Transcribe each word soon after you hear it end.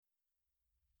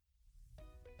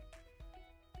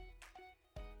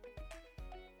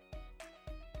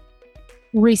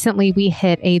Recently, we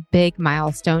hit a big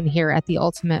milestone here at the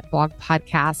Ultimate Blog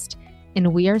Podcast,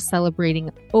 and we are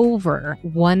celebrating over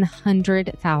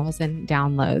 100,000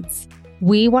 downloads.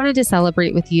 We wanted to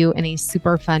celebrate with you in a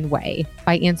super fun way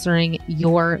by answering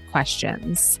your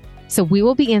questions. So we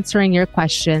will be answering your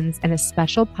questions in a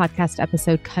special podcast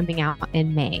episode coming out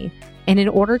in May. And in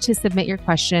order to submit your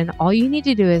question, all you need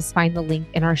to do is find the link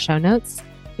in our show notes,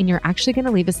 and you're actually going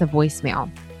to leave us a voicemail.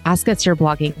 Ask us your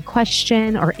blogging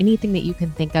question or anything that you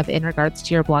can think of in regards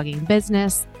to your blogging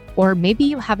business. Or maybe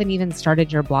you haven't even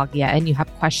started your blog yet and you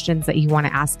have questions that you want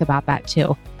to ask about that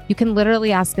too. You can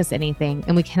literally ask us anything,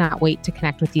 and we cannot wait to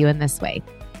connect with you in this way.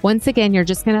 Once again, you're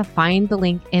just going to find the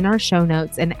link in our show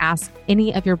notes and ask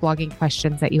any of your blogging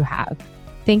questions that you have.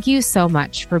 Thank you so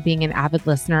much for being an avid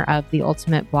listener of the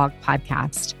Ultimate Blog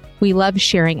Podcast. We love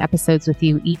sharing episodes with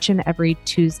you each and every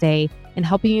Tuesday and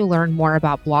helping you learn more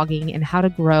about blogging and how to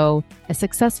grow a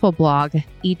successful blog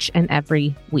each and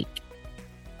every week.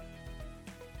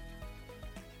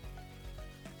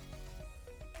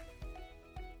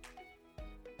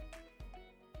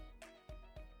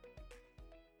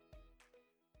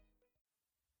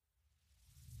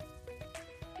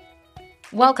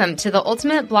 Welcome to the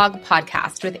Ultimate Blog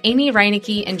Podcast with Amy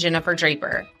Reinecke and Jennifer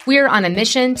Draper. We are on a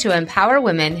mission to empower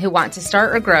women who want to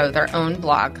start or grow their own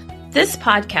blog. This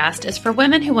podcast is for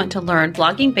women who want to learn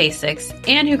blogging basics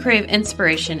and who crave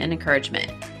inspiration and encouragement.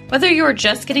 Whether you are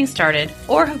just getting started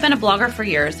or have been a blogger for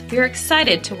years, we are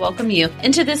excited to welcome you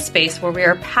into this space where we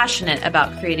are passionate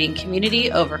about creating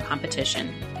community over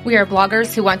competition. We are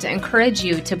bloggers who want to encourage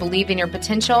you to believe in your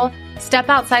potential, step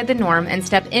outside the norm, and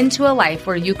step into a life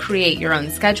where you create your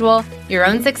own schedule, your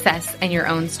own success, and your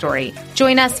own story.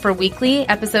 Join us for weekly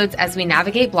episodes as we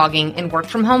navigate blogging and work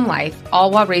from home life, all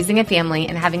while raising a family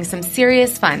and having some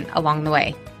serious fun along the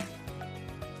way.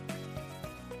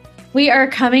 We are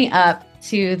coming up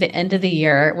to the end of the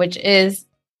year, which is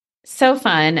so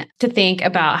fun to think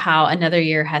about how another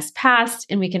year has passed,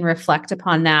 and we can reflect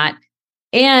upon that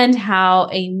and how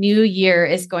a new year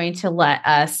is going to let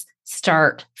us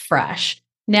start fresh.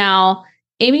 Now,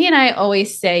 Amy and I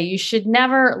always say you should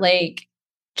never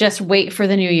just wait for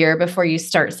the new year before you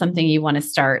start something you want to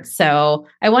start. So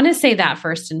I want to say that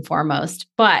first and foremost.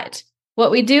 But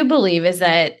what we do believe is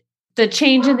that the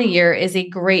change in the year is a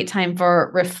great time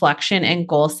for reflection and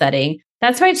goal setting.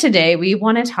 That's why today we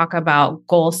want to talk about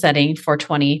goal setting for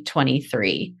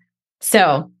 2023.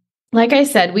 So, like I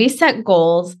said, we set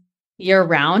goals year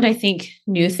round. I think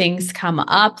new things come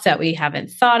up that we haven't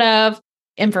thought of.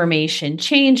 Information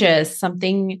changes,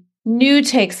 something new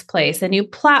takes place, a new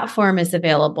platform is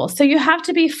available. So you have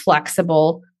to be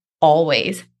flexible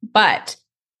always. But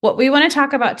what we want to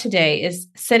talk about today is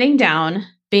sitting down,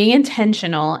 being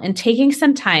intentional, and taking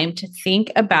some time to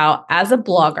think about, as a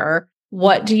blogger,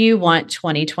 what do you want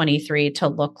 2023 to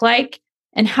look like?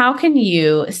 And how can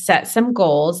you set some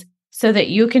goals so that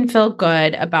you can feel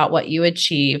good about what you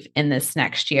achieve in this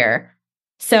next year?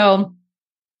 So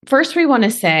first, we want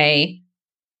to say,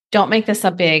 don't make this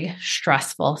a big,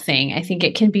 stressful thing. I think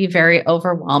it can be very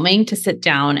overwhelming to sit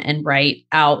down and write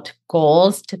out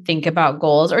goals, to think about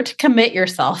goals, or to commit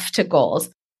yourself to goals.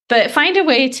 But find a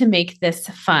way to make this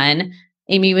fun.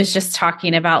 Amy was just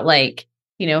talking about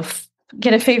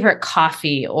get a favorite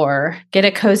coffee or get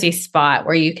a cozy spot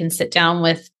where you can sit down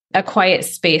with a quiet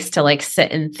space to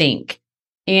sit and think.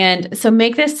 And so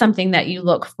make this something that you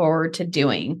look forward to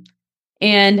doing.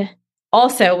 And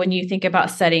also, when you think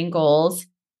about setting goals,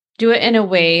 do it in a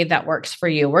way that works for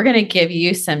you. We're going to give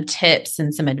you some tips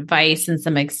and some advice and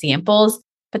some examples.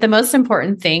 But the most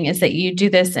important thing is that you do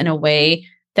this in a way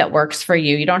that works for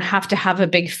you. You don't have to have a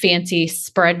big fancy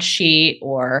spreadsheet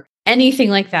or anything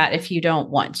like that if you don't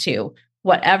want to.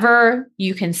 Whatever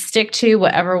you can stick to,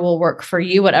 whatever will work for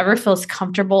you, whatever feels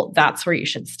comfortable, that's where you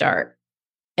should start.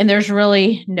 And there's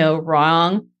really no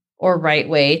wrong or right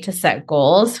way to set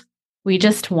goals. We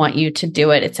just want you to do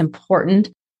it. It's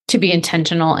important to be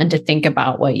intentional and to think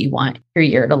about what you want your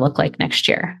year to look like next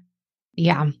year.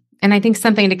 Yeah. And I think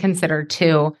something to consider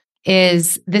too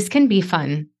is this can be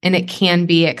fun and it can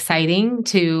be exciting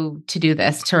to do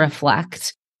this, to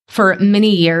reflect. For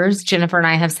many years, Jennifer and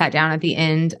I have sat down at the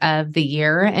end of the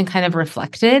year and kind of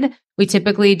reflected. We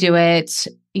typically do it,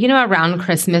 around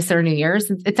Christmas or New Year's.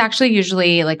 It's actually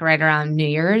usually right around New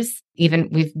Year's. Even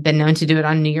we've been known to do it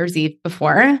on New Year's Eve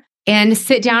before. And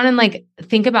sit down and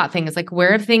think about things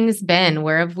where have things been?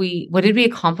 What did we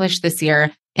accomplish this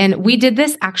year? And we did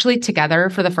this actually together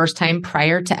for the first time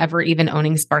prior to ever even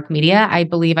owning Spark Media. I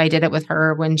believe I did it with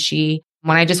her when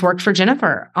I just worked for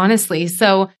Jennifer, honestly.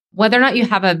 So whether or not you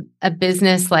have a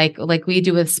business like we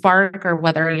do with Spark, or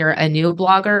whether you're a new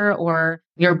blogger or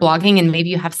you're blogging and maybe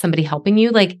you have somebody helping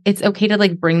you, like it's okay to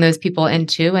like bring those people in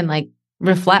too and like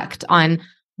reflect on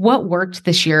what worked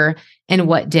this year and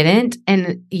what didn't,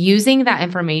 and using that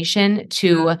information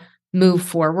to move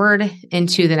forward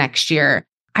into the next year.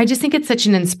 I just think it's such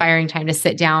an inspiring time to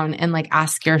sit down and like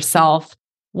ask yourself,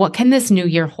 what can this new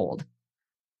year hold?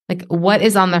 Like, what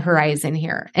is on the horizon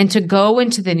here? And to go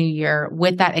into the new year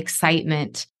with that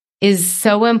excitement is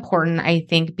so important, I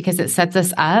think, because it sets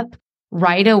us up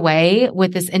right away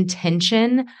with this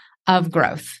intention of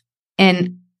growth.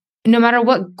 And no matter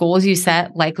what goals you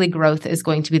set, likely growth is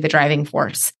going to be the driving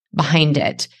force behind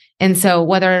it. And so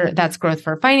whether that's growth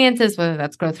for finances, whether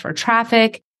that's growth for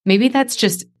traffic, maybe that's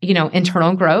just,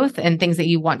 internal growth and things that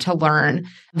you want to learn.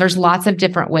 There's lots of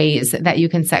different ways that you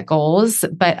can set goals,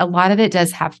 but a lot of it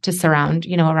does have to surround,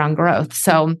 around growth.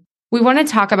 So we want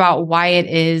to talk about why it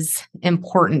is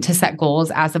important to set goals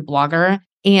as a blogger.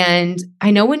 And I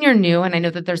know when you're new, and I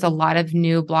know that there's a lot of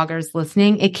new bloggers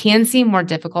listening, it can seem more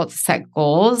difficult to set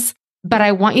goals, but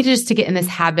I want you just to get in this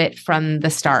habit from the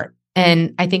start.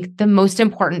 And I think the most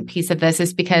important piece of this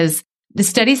is because the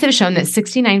studies have shown that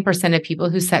 69% of people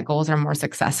who set goals are more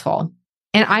successful.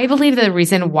 And I believe the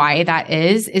reason why that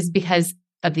is because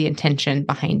of the intention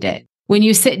behind it. When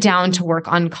you sit down to work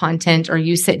on content, or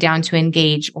you sit down to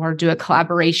engage or do a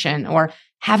collaboration or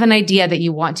have an idea that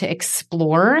you want to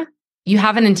explore, you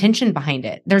have an intention behind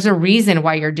it. There's a reason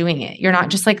why you're doing it. You're not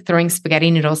just like throwing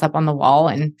spaghetti noodles up on the wall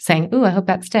and saying, "Ooh, I hope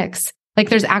that sticks." Like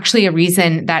there's actually a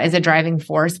reason that is a driving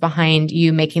force behind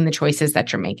you making the choices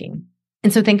that you're making.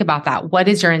 And so think about that. What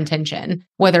is your intention?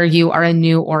 Whether you are a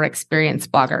new or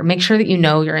experienced blogger, make sure that you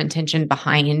know your intention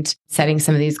behind setting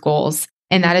some of these goals.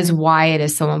 And that is why it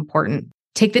is so important.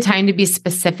 Take the time to be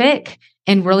specific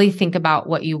and really think about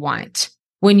what you want.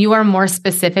 When you are more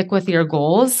specific with your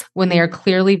goals, when they are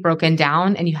clearly broken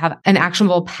down and you have an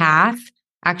actionable path,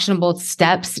 actionable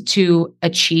steps to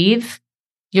achieve,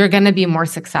 you're going to be more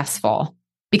successful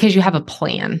because you have a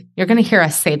plan. You're going to hear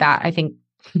us say that, I think,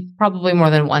 probably more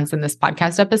than once in this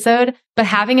podcast episode, but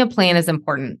having a plan is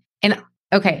important. And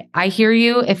okay, I hear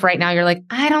you. If right now you're like,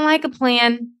 I don't like a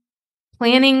plan,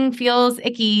 planning feels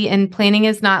icky and planning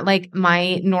is not like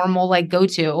my normal like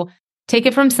go-to. Take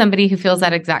it from somebody who feels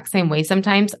that exact same way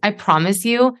sometimes. I promise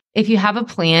you, if you have a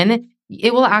plan,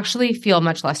 it will actually feel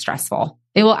much less stressful.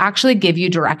 It will actually give you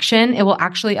direction. It will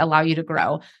actually allow you to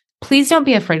grow. Please don't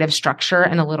be afraid of structure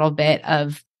and a little bit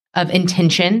of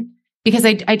intention. Because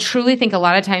I truly think a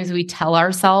lot of times we tell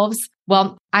ourselves,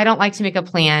 well, I don't like to make a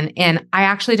plan and I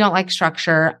actually don't like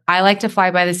structure. I like to fly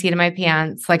by the seat of my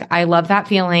pants. Like I love that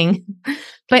feeling.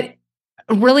 But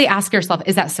really ask yourself,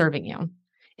 is that serving you?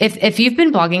 If you've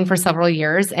been blogging for several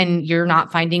years and you're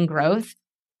not finding growth,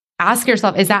 ask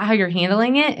yourself, is that how you're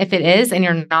handling it? If it is and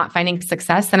you're not finding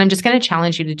success, then I'm just going to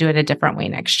challenge you to do it a different way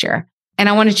next year. And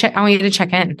I want you to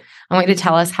check in. I want you to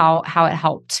tell us how it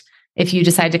helped. If you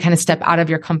decide to kind of step out of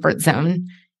your comfort zone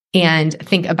and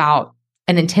think about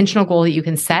an intentional goal that you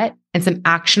can set and some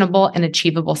actionable and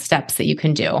achievable steps that you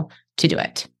can do to do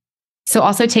it. So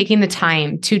also taking the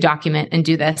time to document and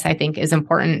do this, I think is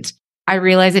important. I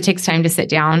realize it takes time to sit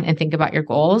down and think about your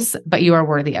goals, but you are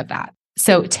worthy of that.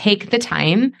 So take the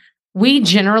time. We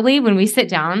generally, when we sit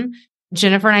down,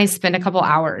 Jennifer and I spend a couple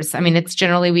hours. I mean, it's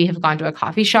generally we have gone to a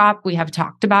coffee shop. We have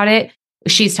talked about it.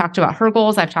 She's talked about her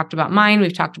goals. I've talked about mine.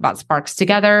 We've talked about Sparks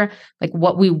together, like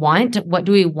what we want. What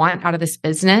do we want out of this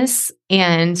business?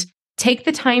 And take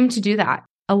the time to do that.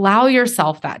 Allow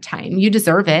yourself that time. You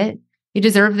deserve it. You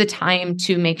deserve the time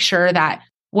to make sure that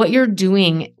what you're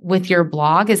doing with your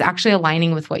blog is actually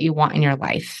aligning with what you want in your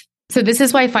life. So this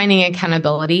is why finding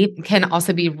accountability can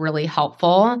also be really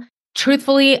helpful.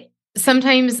 Truthfully,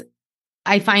 sometimes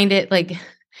I find it like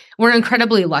we're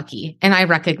incredibly lucky, and I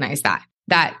recognize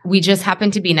that we just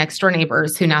happen to be next door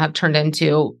neighbors who now have turned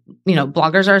into,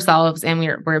 bloggers ourselves, and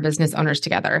we're business owners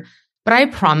together. But I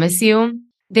promise you,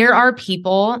 there are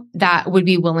people that would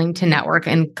be willing to network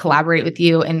and collaborate with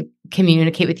you and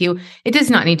communicate with you. It does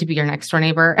not need to be your next door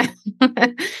neighbor,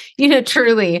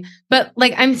 truly. But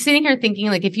like, I'm sitting here thinking,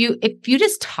 like, if you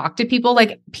just talk to people,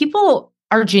 like people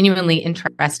are genuinely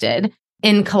interested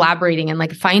in collaborating and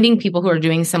like finding people who are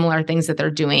doing similar things that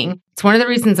they're doing. It's one of the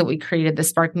reasons that we created the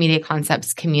Spark Media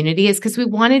Concepts community, is because we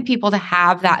wanted people to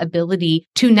have that ability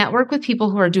to network with people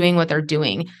who are doing what they're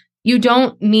doing. You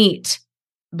don't meet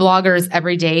bloggers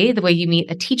every day the way you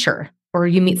meet a teacher or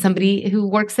you meet somebody who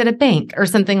works at a bank or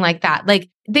something like that. Like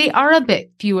they are a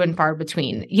bit few and far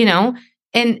between,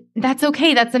 And that's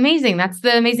okay. That's amazing. That's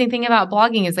the amazing thing about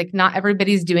blogging is like not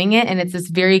everybody's doing it. And it's this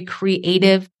very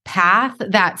creative path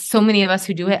that so many of us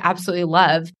who do it absolutely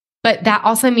love. But that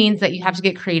also means that you have to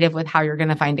get creative with how you're going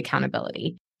to find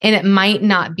accountability. And it might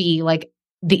not be like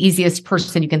the easiest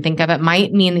person you can think of. It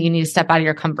might mean that you need to step out of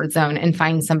your comfort zone and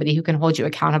find somebody who can hold you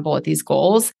accountable with these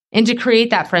goals and to create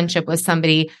that friendship with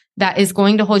somebody that is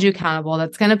going to hold you accountable,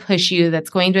 that's going to push you, that's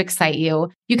going to excite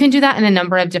you. You can do that in a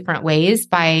number of different ways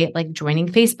by like joining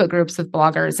Facebook groups with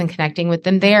bloggers and connecting with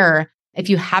them there. If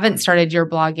you haven't started your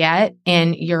blog yet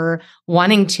and you're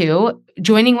wanting to,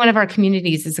 joining one of our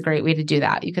communities is a great way to do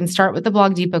that. You can start with the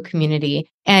Blog Depot community,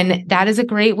 and that is a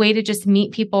great way to just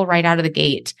meet people right out of the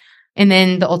gate. And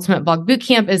then the Ultimate Blog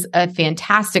Bootcamp is a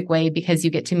fantastic way because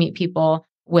you get to meet people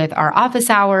with our office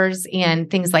hours and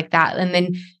things like that. And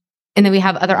then we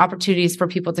have other opportunities for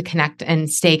people to connect and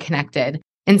stay connected.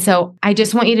 And so I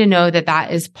just want you to know that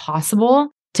that is possible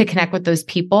to connect with those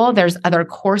people. There's other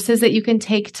courses that you can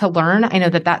take to learn. I know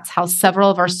that that's how several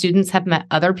of our students have met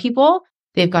other people.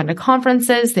 They've gone to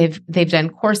conferences, they've done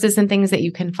courses and things that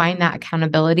you can find that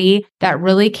accountability that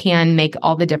really can make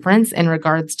all the difference in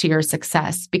regards to your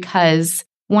success. Because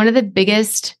one of the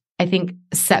biggest, I think,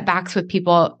 setbacks with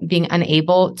people being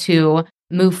unable to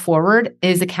move forward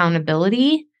is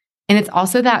accountability. And it's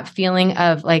also that feeling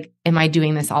of like, am I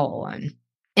doing this all alone?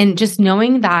 And just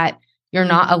knowing that you're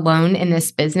not alone in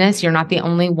this business. You're not the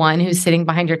only one who's sitting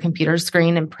behind your computer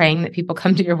screen and praying that people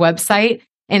come to your website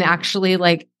and actually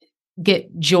like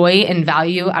get joy and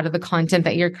value out of the content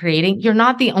that you're creating. You're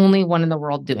not the only one in the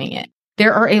world doing it.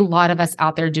 There are a lot of us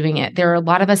out there doing it. There are a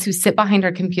lot of us who sit behind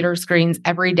our computer screens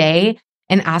every day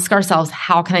and ask ourselves,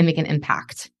 how can I make an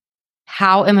impact?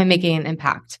 How am I making an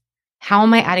impact? How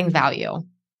am I adding value?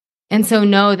 And so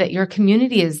know that your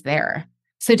community is there.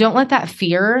 So don't let that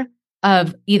fear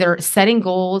of either setting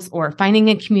goals or finding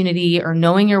a community or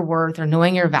knowing your worth or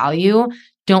knowing your value,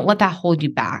 don't let that hold you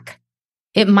back.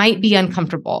 It might be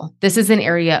uncomfortable. This is an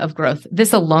area of growth.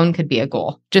 This alone could be a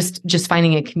goal, just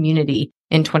finding a community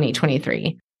in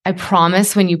 2023. I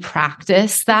promise when you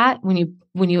practice that, when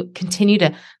you continue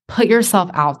to put yourself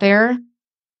out there,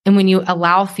 and when you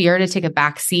allow fear to take a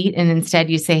back seat and instead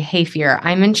you say, hey, fear,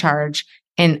 I'm in charge.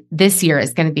 And this year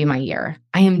is going to be my year.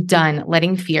 I am done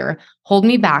letting fear hold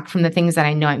me back from the things that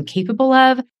I know I'm capable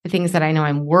of, the things that I know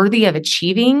I'm worthy of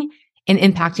achieving, and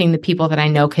impacting the people that I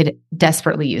know could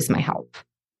desperately use my help.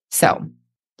 So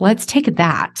let's take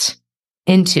that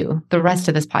into the rest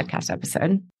of this podcast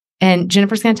episode. And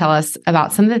Jennifer's going to tell us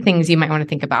about some of the things you might want to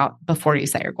think about before you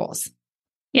set your goals.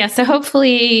 Yeah. So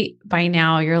hopefully by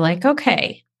now you're like,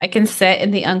 okay, I can sit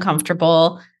in the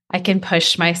uncomfortable. I can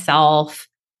push myself.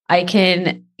 I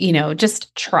can,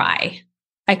 just try.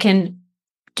 I can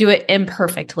do it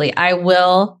imperfectly. I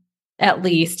will at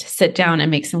least sit down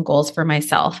and make some goals for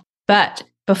myself. But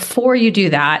before you do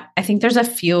that, I think there's a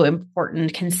few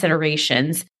important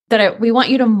considerations that we want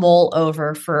you to mull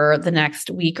over for the next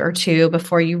week or two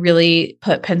before you really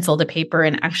put pencil to paper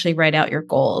and actually write out your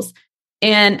goals.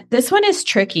 And this one is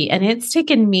tricky, and it's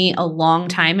taken me a long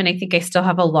time, and I think I still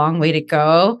have a long way to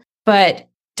go. But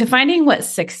defining what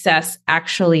success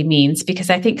actually means, because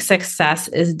I think success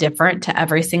is different to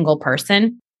every single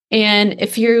person. And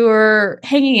if you're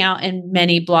hanging out in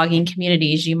many blogging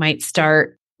communities, you might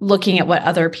start looking at what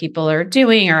other people are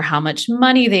doing or how much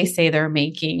money they say they're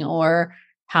making or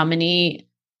how many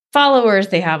followers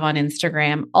they have on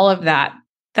Instagram, all of that.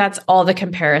 That's all the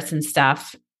comparison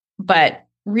stuff. But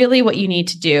really what you need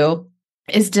to do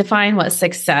is define what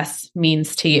success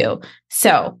means to you.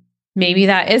 So maybe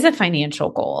that is a financial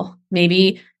goal.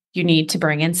 Maybe you need to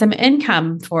bring in some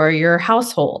income for your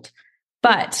household,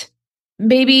 but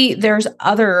maybe there's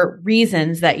other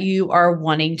reasons that you are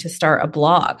wanting to start a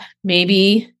blog.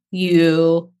 Maybe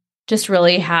you just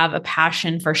really have a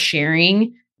passion for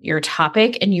sharing your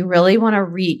topic and you really want to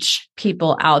reach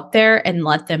people out there and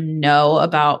let them know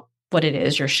about what it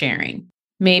is you're sharing.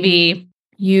 Maybe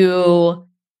you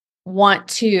want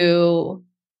to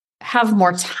have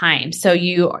more time. So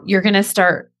you're going to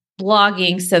start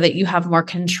blogging so that you have more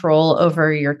control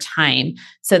over your time,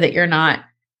 so that you're not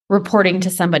reporting to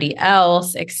somebody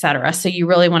else, et cetera. So you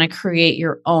really want to create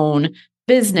your own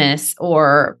business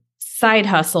or side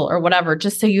hustle or whatever,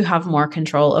 just so you have more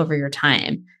control over your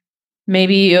time.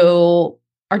 Maybe you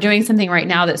are doing something right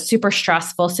now that's super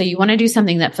stressful. So you want to do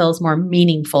something that feels more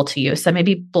meaningful to you. So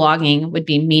maybe blogging would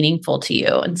be meaningful to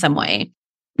you in some way.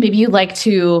 Maybe you like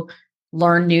to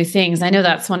learn new things. I know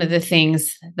that's one of the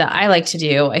things that I like to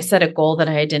do. I set a goal that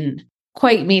I didn't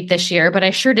quite meet this year, but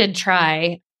I sure did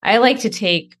try. I like to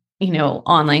take,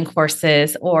 online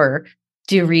courses or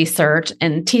do research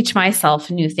and teach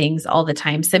myself new things all the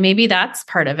time. So maybe that's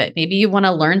part of it. Maybe you want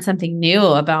to learn something new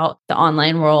about the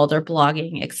online world or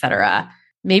blogging, etc.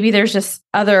 Maybe there's just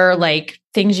other like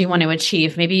things you want to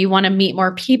achieve. Maybe you want to meet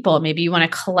more people. Maybe you want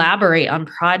to collaborate on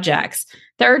projects.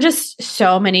 There are just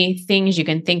so many things you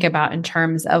can think about in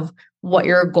terms of what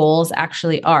your goals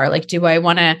actually are. Like, do I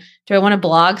want to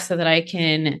blog so that I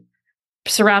can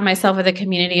surround myself with a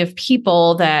community of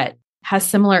people that has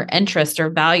similar interests or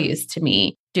values to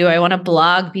me? Do I want to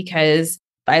blog because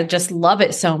I just love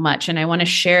it so much and I want to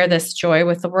share this joy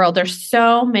with the world? There's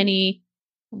so many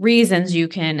reasons you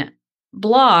can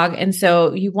blog. And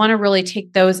so you want to really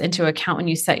take those into account when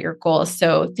you set your goals.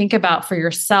 So think about for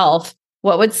yourself,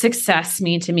 what would success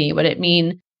mean to me? Would it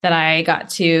mean that I got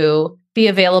to be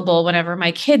available whenever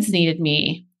my kids needed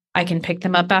me? I can pick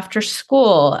them up after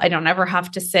school. I don't ever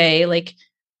have to say like,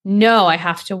 no, I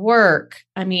have to work.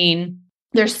 I mean,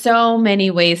 there's so many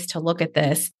ways to look at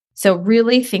this. So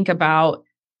really think about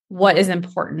what is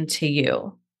important to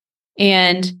you.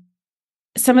 And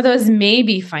some of those may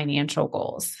be financial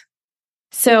goals.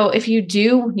 So if you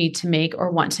do need to make or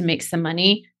want to make some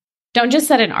money, don't just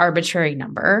set an arbitrary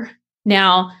number.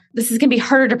 Now, this is going to be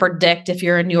harder to predict if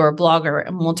you're a newer blogger,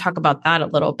 and we'll talk about that a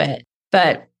little bit.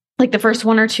 But like the first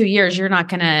 1 or 2 years, you're not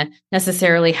going to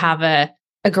necessarily have a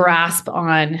grasp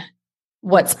on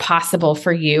what's possible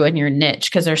for you and your niche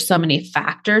because there's so many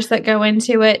factors that go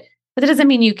into it. But that doesn't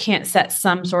mean you can't set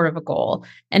some sort of a goal.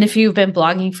 And if you've been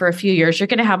blogging for a few years, you're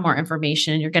going to have more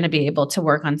information and you're going to be able to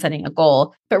work on setting a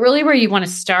goal. But really where you want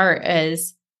to start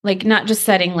is like not just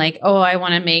setting like, oh, I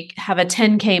want to have a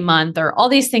 10K month or all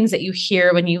these things that you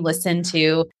hear when you listen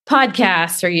to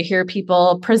podcasts or you hear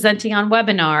people presenting on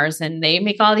webinars and they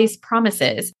make all these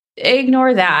promises.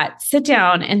 Ignore that. Sit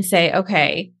down and say,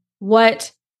 okay,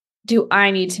 what do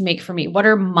I need to make for me? What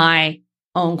are my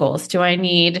own goals? Do I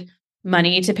need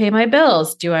money to pay my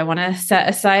bills? Do I want to set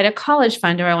aside a college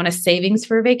fund? Do I want a savings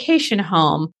for a vacation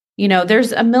home? You know,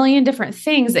 there's a million different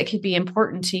things that could be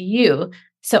important to you.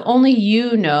 So only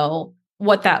you know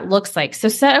what that looks like. So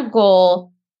set a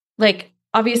goal, like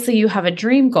obviously you have a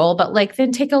dream goal, but like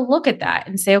then take a look at that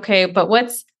and say, okay, but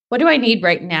what do I need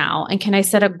right now? And can I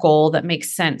set a goal that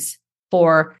makes sense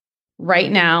for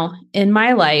right now in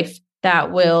my life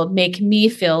that will make me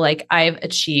feel like I've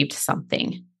achieved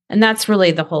something? And that's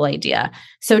really the whole idea.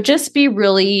 So just be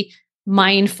really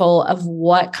mindful of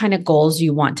what kind of goals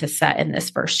you want to set in this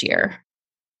first year.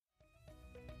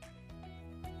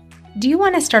 Do you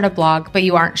want to start a blog, but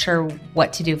you aren't sure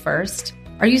what to do first?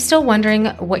 Are you still wondering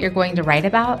what you're going to write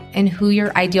about and who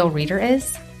your ideal reader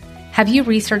is? Have you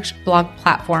researched blog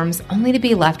platforms only to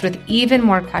be left with even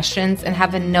more questions and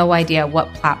have no idea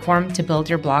what platform to build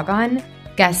your blog on?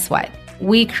 Guess what?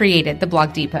 We created the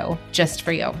Blog Depot just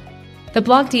for you. The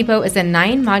Blog Depot is a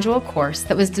 9-module course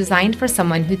that was designed for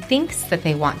someone who thinks that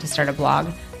they want to start a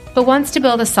blog, but wants to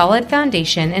build a solid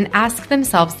foundation and ask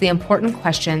themselves the important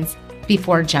questions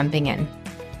before jumping in.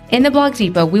 In the Blog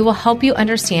Depot, we will help you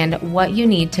understand what you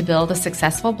need to build a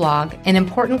successful blog and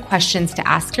important questions to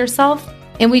ask yourself,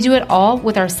 and we do it all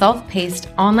with our self-paced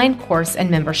online course and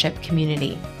membership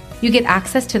community. You get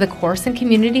access to the course and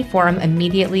community forum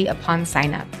immediately upon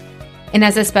sign-up. And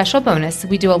as a special bonus,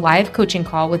 we do a live coaching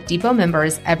call with Depot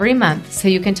members every month so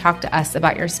you can talk to us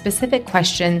about your specific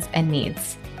questions and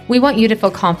needs. We want you to feel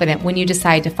confident when you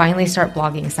decide to finally start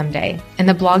blogging someday, and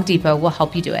the Blog Depot will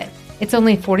help you do it. It's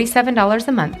only $47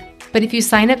 a month, but if you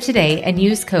sign up today and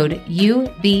use code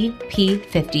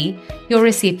UBP50, you'll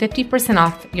receive 50%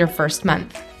 off your first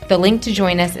month. The link to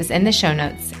join us is in the show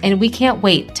notes, and we can't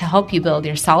wait to help you build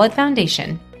your solid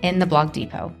foundation in the Blog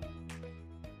Depot.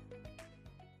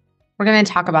 We're going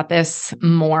to talk about this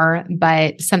more,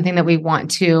 but something that we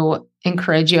want to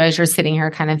encourage you as you're sitting here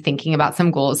kind of thinking about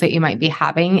some goals that you might be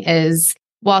having is,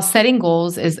 while setting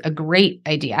goals is a great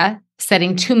idea,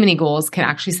 setting too many goals can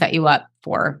actually set you up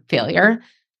for failure.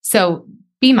 So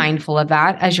be mindful of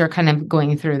that as you're kind of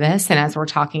going through this. And as we're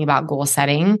talking about goal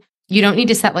setting, you don't need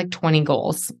to set like 20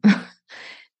 goals.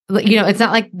 It's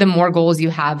not like the more goals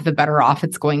you have, the better off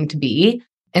it's going to be.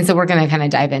 And so we're going to kind of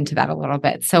dive into that a little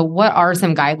bit. So what are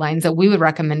some guidelines that we would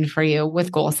recommend for you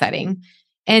with goal setting?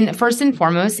 And first and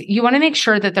foremost, you want to make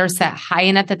sure that they're set high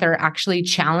enough that they're actually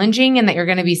challenging and that you're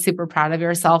going to be super proud of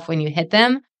yourself when you hit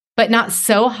them, but not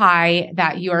so high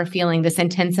that you are feeling this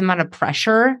intense amount of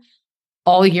pressure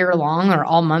all year long or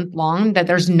all month long that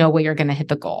there's no way you're going to hit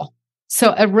the goal.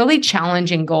 So a really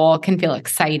challenging goal can feel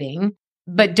exciting,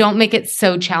 but don't make it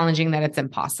so challenging that it's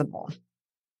impossible.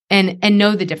 And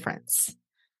know the difference.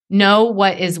 know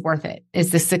what is worth it.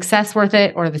 Is the success worth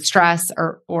it, or the stress,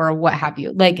 or what have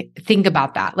you? Like, think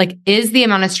about that. Like, is the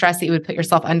amount of stress that you would put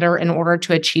yourself under in order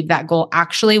to achieve that goal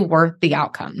actually worth the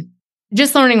outcome?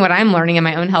 Just learning what I'm learning in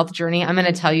my own health journey, I'm going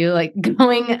to tell you, like,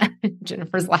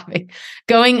 Jennifer's laughing,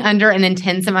 going under an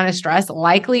intense amount of stress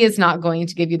likely is not going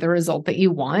to give you the result that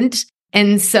you want.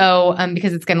 And so,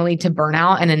 because it's going to lead to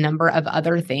burnout and a number of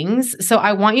other things. So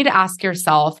I want you to ask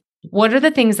yourself, what are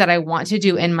the things that I want to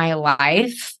do in my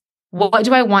life? What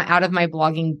do I want out of my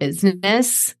blogging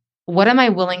business? What am I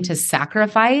willing to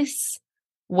sacrifice?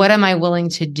 What am I willing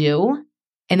to do?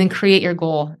 And then create your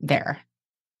goal there.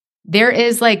 There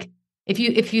is like, if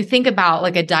you think about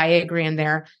like a diagram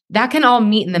there, that can all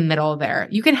meet in the middle there.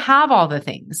 You can have all the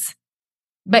things,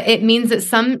 but it means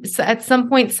that at some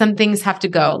point, some things have to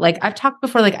go. Like I've talked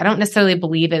before, like I don't necessarily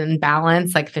believe in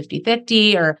balance, like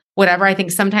 50-50 or whatever. I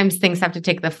think sometimes things have to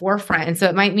take the forefront. And so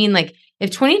it might mean like if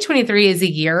 2023 is a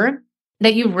year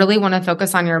that you really want to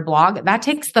focus on your blog, that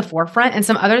takes the forefront, and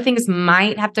some other things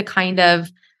might have to kind of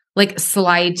like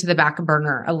slide to the back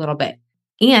burner a little bit.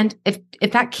 And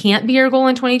if that can't be your goal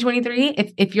in 2023,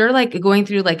 if you're like going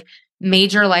through like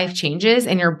major life changes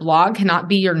and your blog cannot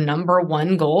be your number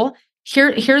one goal,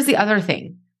 here's the other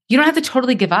thing. You don't have to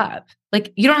totally give up.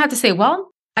 Like you don't have to say,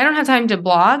 well, I don't have time to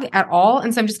blog at all,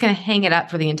 and so I'm just going to hang it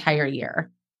up for the entire year.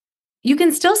 You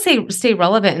can still stay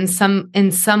relevant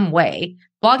in some way.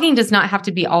 Blogging does not have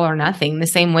to be all or nothing, the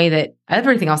same way that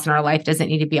everything else in our life doesn't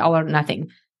need to be all or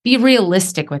nothing. Be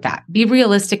realistic with that. Be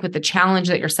realistic with the challenge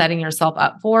that you're setting yourself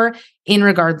up for in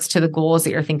regards to the goals that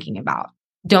you're thinking about.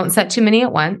 Don't set too many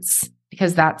at once,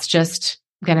 because that's just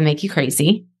going to make you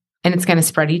crazy and it's going to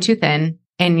spread you too thin,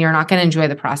 and you're not going to enjoy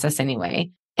the process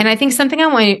anyway. And I think something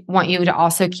I want you to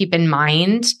also keep in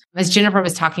mind, as Jennifer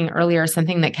was talking earlier,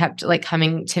 something that kept like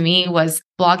coming to me was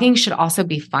blogging should also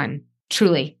be fun.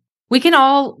 Truly. We can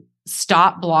all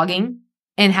stop blogging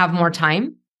and have more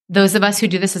time. Those of us who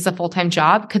do this as a full-time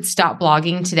job could stop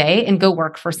blogging today and go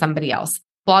work for somebody else.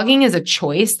 Blogging is a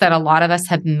choice that a lot of us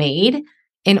have made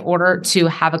in order to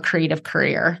have a creative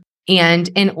career and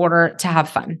in order to have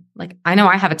fun. Like I know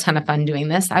I have a ton of fun doing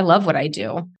this. I love what I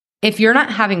do. If you're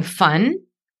not having fun,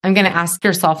 I'm going to ask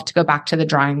yourself to go back to the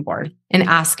drawing board and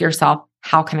ask yourself,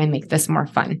 how can I make this more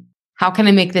fun? How can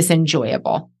I make this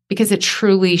enjoyable? Because it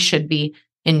truly should be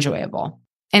enjoyable.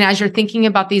 And as you're thinking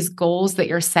about these goals that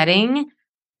you're setting,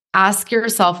 ask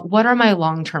yourself, what are my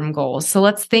long-term goals? So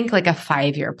let's think like a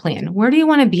 5-year plan. Where do you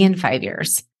want to be in 5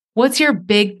 years? What's your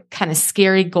big kind of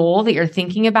scary goal that you're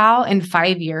thinking about in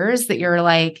 5 years that you're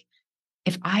like,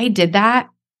 if I did that,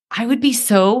 I would be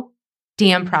so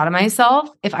damn proud of myself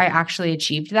if I actually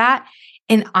achieved that.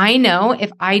 And I know if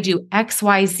I do X,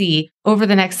 Y, Z over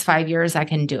the next 5 years, I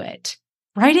can do it.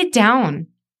 Write it down.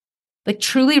 Like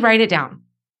truly write it down.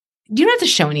 You don't have to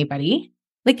show anybody.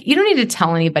 Like you don't need to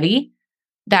tell anybody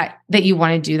that you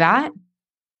want to do that.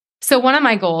 So one of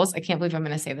my goals, I can't believe I'm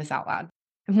going to say this out loud.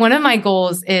 One of my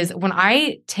goals is when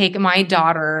I take my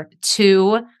daughter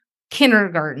to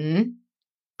kindergarten,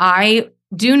 I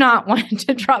do not want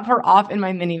to drop her off in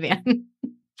my minivan.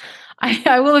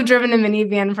 I will have driven a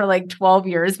minivan for like 12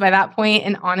 years by that point.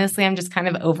 And honestly, I'm just kind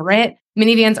of over it.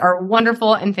 Minivans are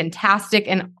wonderful and fantastic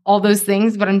and all those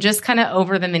things, but I'm just kind of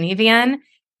over the minivan.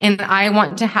 And I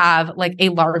want to have like a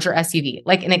larger SUV,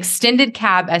 like an extended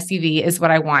cab SUV is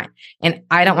what I want. And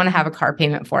I don't want to have a car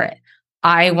payment for it.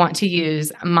 I want to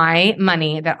use my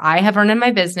money that I have earned in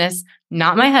my business,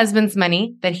 not my husband's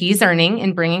money that he's earning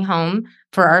and bringing home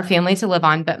for our family to live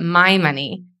on, but my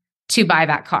money to buy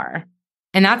that car.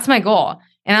 And that's my goal.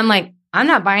 And I'm like, I'm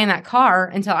not buying that car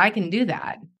until I can do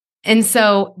that. And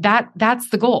so that's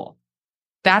the goal.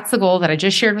 That's the goal that I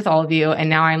just shared with all of you. And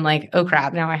now I'm like, oh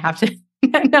crap, now I have to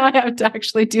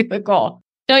actually do the goal.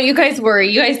 Don't you guys worry.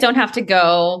 You guys don't have to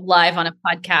go live on a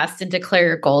podcast and declare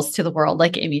your goals to the world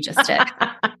like Amy just did.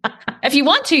 If you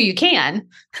want to, you can.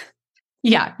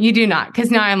 Yeah, you do not. Because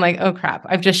now I'm like, oh crap,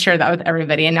 I've just shared that with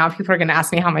everybody. And now people are going to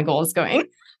ask me how my goal is going.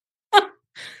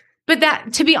 But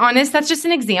that, to be honest, that's just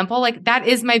an example. Like that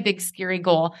is my big scary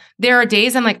goal. There are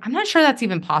days I'm like, I'm not sure that's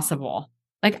even possible.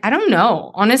 Like, I don't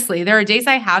know. Honestly, there are days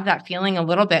I have that feeling a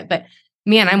little bit, but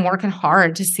man, I'm working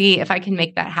hard to see if I can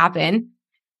make that happen,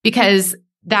 because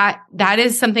that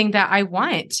is something that I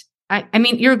want. I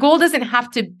mean, your goal doesn't have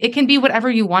to, it can be whatever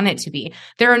you want it to be.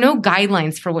 There are no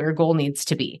guidelines for what your goal needs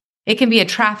to be. It can be a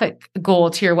traffic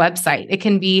goal to your website. It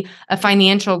can be a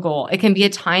financial goal. It can be a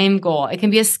time goal. It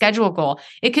can be a schedule goal.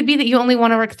 It could be that you only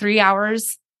want to work 3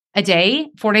 hours a day,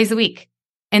 4 days a week.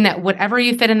 And that whatever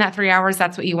you fit in that 3 hours,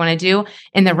 that's what you want to do.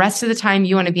 And the rest of the time,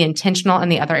 you want to be intentional in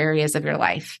the other areas of your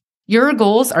life. Your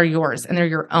goals are yours and they're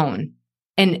your own.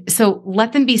 And so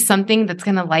let them be something that's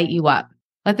going to light you up.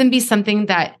 Let them be something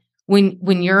that when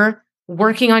you're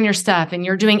working on your stuff and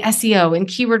you're doing SEO and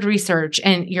keyword research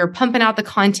and you're pumping out the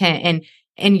content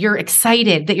and you're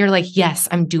excited that you're like, yes,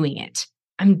 I'm doing it.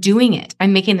 I'm doing it.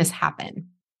 I'm making this happen.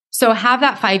 So have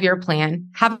that 5-year plan,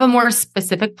 have a more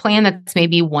specific plan that's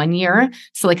maybe 1 year.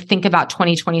 So like think about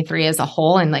 2023 as a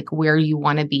whole and like where you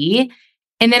want to be.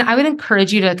 And then I would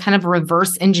encourage you to kind of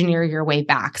reverse engineer your way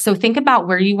back. So think about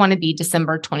where you want to be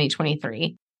December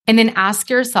 2023. And then ask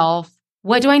yourself,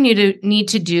 what do I need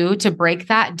to do to break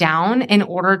that down in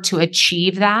order to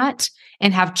achieve that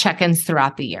and have check-ins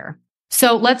throughout the year?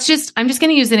 So I'm just going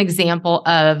to use an example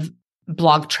of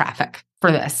blog traffic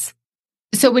for this.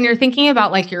 So when you're thinking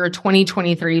about like your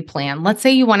 2023 plan, let's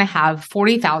say you want to have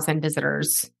 40,000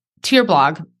 visitors to your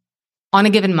blog on a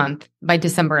given month by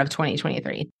December of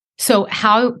 2023. So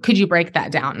how could you break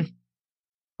that down?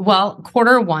 Well,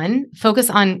 Q1, focus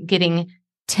on getting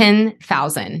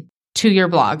 10,000 to your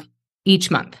blog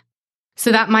each month.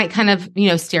 So that might kind of,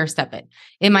 stair step it.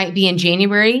 It might be in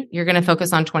January, you're going to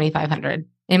focus on 2,500.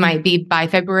 It might be by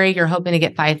February, you're hoping to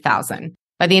get 5,000.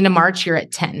 By the end of March, you're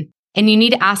at 10. And you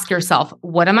need to ask yourself,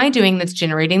 what am I doing that's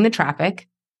generating the traffic?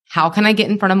 How can I get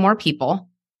in front of more people?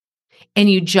 And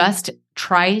you just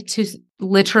try to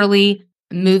literally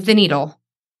move the needle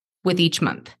with each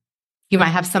month. You might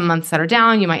have some months that are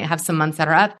down. You might have some months that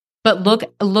are up, but look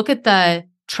at the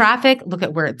traffic, look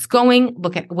at where it's going,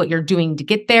 look at what you're doing to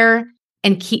get there.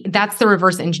 And that's the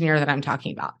reverse engineer that I'm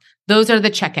talking about. Those are the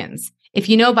check-ins. If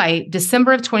you know by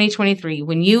December of 2023,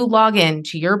 when you log in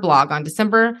to your blog on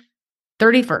December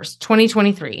 31st,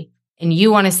 2023, and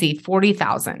you want to see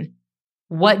 40,000,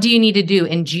 what do you need to do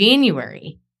in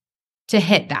January to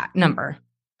hit that number?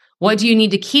 What do you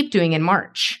need to keep doing in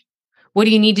March? What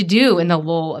do you need to do in the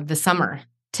lull of the summer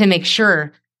to make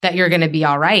sure that you're going to be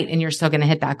all right and you're still going to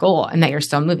hit that goal and that you're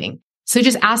still moving? So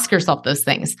just ask yourself those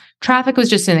things. Traffic was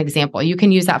just an example. You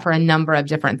can use that for a number of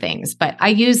different things, but I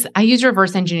use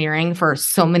reverse engineering for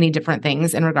so many different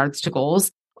things in regards to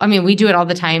goals. I mean, we do it all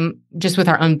the time just with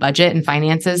our own budget and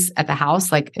finances at the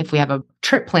house. Like if we have a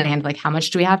trip planned, like how much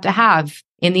do we have to have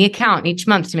in the account each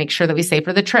month to make sure that we save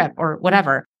for the trip or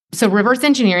whatever. So reverse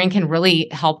engineering can really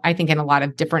help, I think, in a lot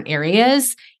of different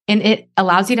areas. And it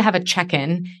allows you to have a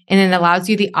check-in and it allows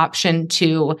you the option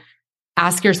to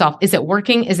ask yourself, is it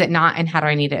working? Is it not? And how do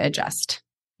I need to adjust?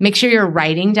 Make sure you're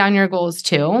writing down your goals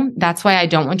too. That's why I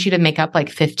don't want you to make up like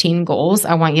 15 goals.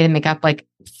 I want you to make up like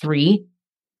 3.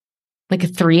 Like a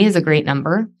 3 is a great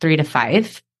number, 3 to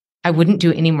 5. I wouldn't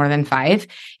do any more than 5.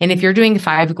 And if you're doing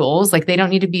 5 goals, like they don't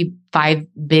need to be 5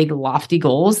 big lofty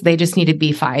goals. They just need to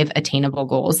be 5 attainable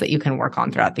goals that you can work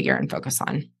on throughout the year and focus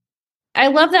on. I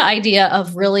love the idea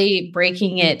of really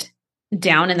breaking it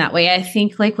down in that way. I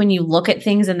think like when you look at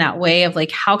things in that way of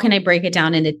like, how can I break it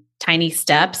down into tiny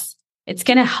steps? It's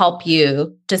going to help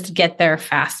you just get there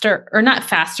faster, or not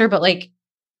faster, but like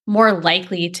more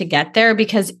likely to get there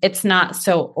because it's not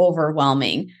so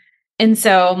overwhelming. And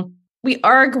so we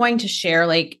are going to share,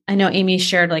 like, I know Amy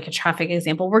shared like a traffic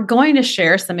example. We're going to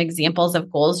share some examples of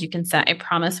goals you can set. I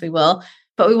promise we will.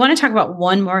 But we want to talk about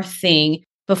one more thing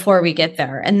before we get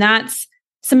there. And that's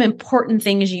some important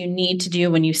things you need to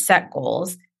do when you set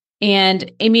goals.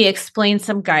 And Amy explained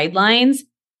some guidelines.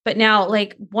 But now,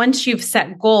 like, once you've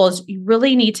set goals, you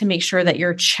really need to make sure that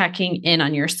you're checking in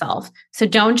on yourself. So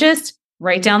don't just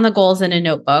write down the goals in a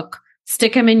notebook,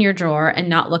 stick them in your drawer, and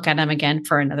not look at them again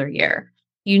for another year.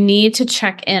 You need to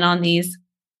check in on these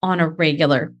on a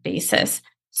regular basis.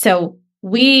 So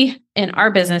we in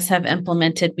our business have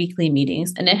implemented weekly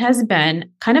meetings, and it has been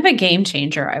kind of a game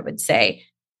changer, I would say.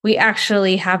 We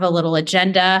actually have a little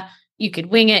agenda. You could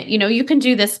wing it. You can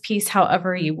do this piece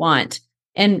however you want.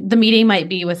 And the meeting might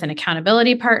be with an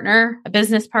accountability partner, a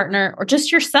business partner, or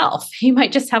just yourself. You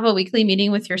might just have a weekly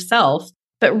meeting with yourself.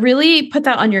 But really put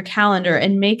that on your calendar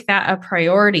and make that a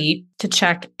priority to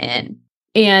check in.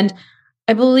 And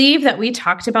I believe that we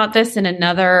talked about this in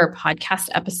another podcast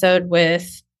episode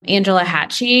with Angela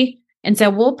Hatchie. And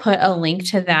so we'll put a link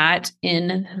to that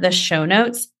in the show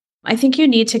notes. I think you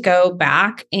need to go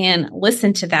back and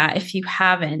listen to that if you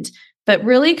haven't, but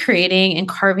really creating and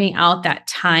carving out that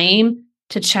time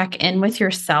to check in with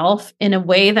yourself in a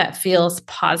way that feels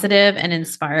positive and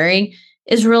inspiring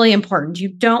is really important. You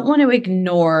don't want to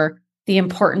ignore the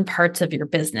important parts of your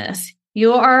business.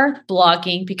 You are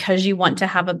blogging because you want to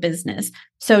have a business.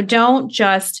 So don't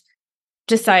just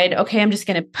decide, okay, I'm just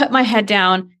going to put my head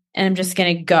down and I'm just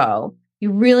going to go.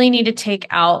 You really need to take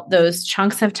out those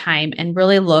chunks of time and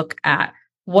really look at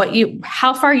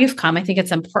how far you've come. I think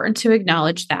it's important to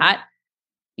acknowledge that.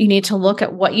 You need to look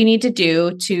at what you need to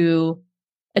do to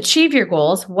achieve your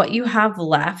goals, what you have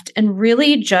left, and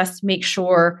really just make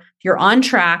sure you're on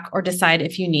track or decide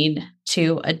if you need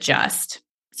to adjust.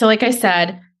 So like I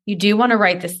said, you do want to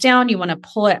write this down. You want to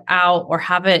pull it out or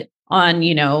have it on,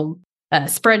 a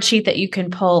spreadsheet that you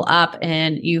can pull up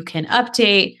and you can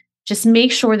update. Just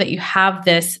make sure that you have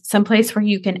this someplace where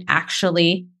you can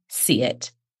actually see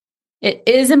it. It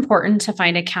is important to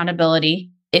find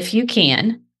accountability if you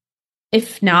can.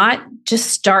 If not,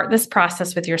 just start this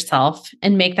process with yourself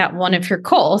and make that one of your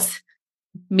goals.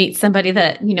 Meet somebody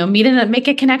that, make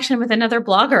a connection with another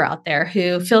blogger out there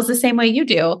who feels the same way you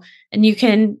do. And you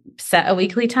can set a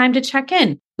weekly time to check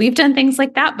in. We've done things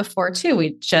like that before too.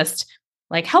 We just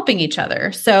like helping each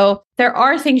other. So there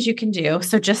are things you can do.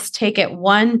 So just take it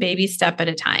one baby step at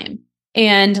a time.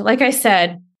 And like I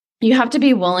said, you have to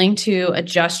be willing to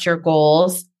adjust your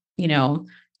goals.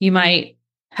 You might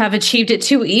have achieved it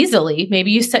too easily.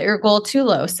 Maybe you set your goal too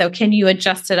low. So can you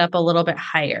adjust it up a little bit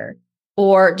higher?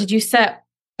 Or did you set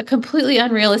a completely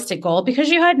unrealistic goal because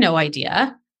you had no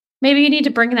idea? Maybe you need to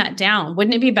bring that down.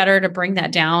 Wouldn't it be better to bring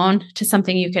that down to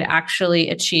something you could actually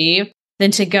achieve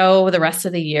than to go the rest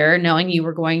of the year knowing you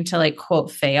were going to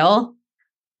quote fail?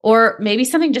 Or maybe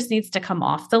something just needs to come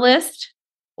off the list.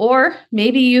 Or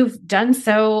maybe you've done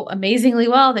so amazingly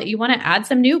well that you want to add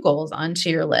some new goals onto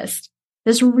your list.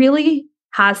 This really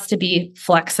has to be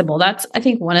flexible. That's, I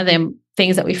think, one of the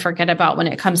things that we forget about when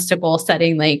it comes to goal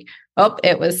setting.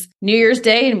 It was New Year's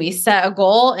Day and we set a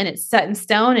goal and it's set in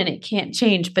stone and it can't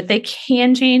change, but they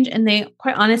can change and they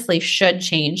quite honestly should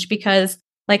change because,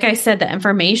 like I said, the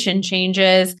information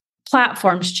changes,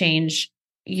 platforms change,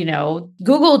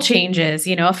 Google changes,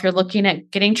 if you're looking at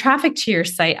getting traffic to your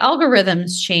site,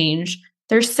 algorithms change.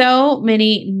 There's so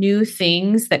many new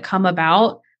things that come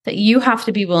about that you have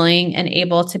to be willing and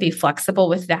able to be flexible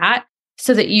with that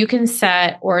so that you can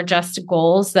set or adjust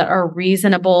goals that are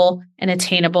reasonable and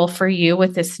attainable for you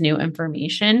with this new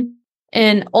information.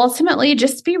 And ultimately,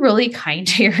 just be really kind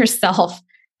to yourself.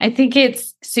 I think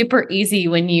it's super easy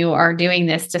when you are doing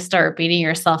this to start beating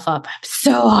yourself up. I'm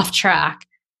so off track.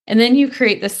 And then you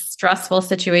create this stressful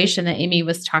situation that Amy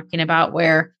was talking about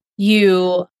where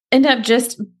you end up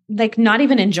just not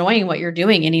even enjoying what you're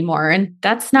doing anymore. And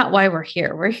that's not why we're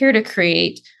here. We're here to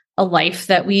create a life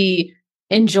that we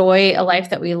enjoy, a life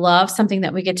that we love, something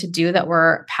that we get to do that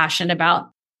we're passionate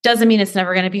about. Doesn't mean it's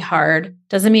never going to be hard.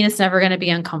 Doesn't mean it's never going to be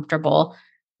uncomfortable.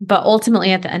 But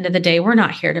ultimately, at the end of the day, we're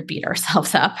not here to beat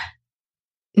ourselves up.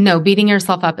 No, beating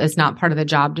yourself up is not part of the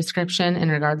job description in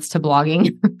regards to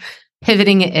blogging.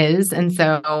 Pivoting is. And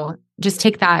so just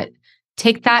take that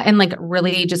and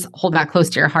really just hold that close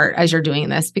to your heart as you're doing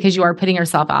this, because you are putting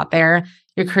yourself out there.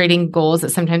 You're creating goals that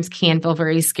sometimes can feel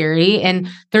very scary. And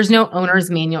there's no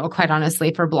owner's manual, quite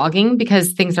honestly, for blogging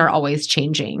because things are always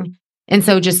changing. And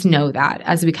so just know that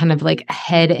as we kind of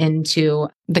head into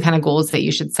the kind of goals that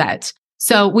you should set.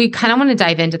 So we kind of want to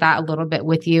dive into that a little bit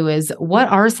with you is what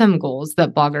are some goals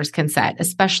that bloggers can set,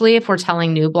 especially if we're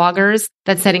telling new bloggers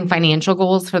that setting financial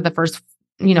goals for the first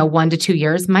 1 to 2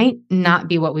 years might not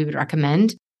be what we would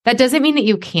recommend. That doesn't mean that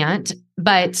you can't,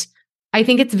 but I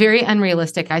think it's very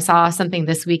unrealistic. I saw something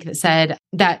this week that said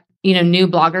that, new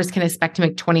bloggers can expect to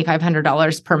make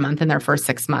 $2,500 per month in their first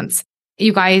 6 months.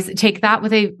 You guys take that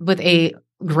with a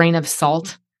grain of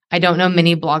salt. I don't know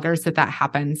many bloggers that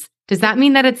happens. Does that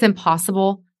mean that it's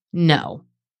impossible? No.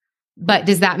 But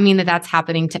does that mean that that's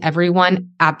happening to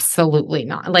everyone? Absolutely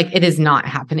not. It is not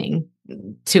happening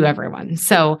to everyone.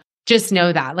 So just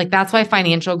know that. That's why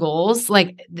financial goals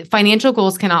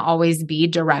cannot always be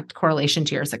direct correlation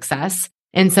to your success.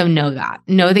 And so know that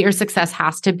your success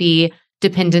has to be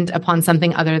dependent upon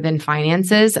something other than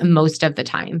finances most of the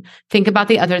time. Think about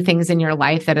the other things in your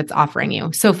life that it's offering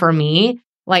you. So for me,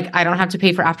 I don't have to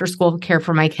pay for after school care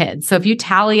for my kids. So if you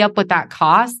tally up what that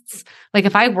costs,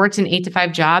 if I worked an 8 to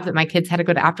 5 job that my kids had to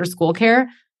go to after school care,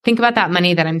 think about that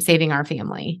money that I'm saving our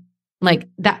family.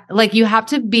 You have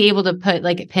to be able to put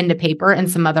pen to paper in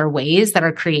some other ways that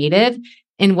are creative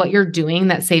in what you're doing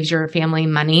that saves your family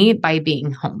money by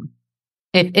being home.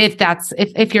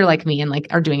 If you're like me and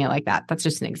are doing it like that, that's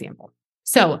just an example.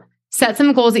 So set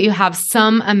some goals that you have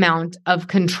some amount of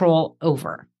control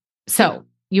over. So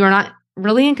you are not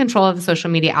really in control of the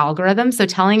social media algorithm. So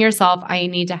telling yourself, I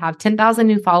need to have 10,000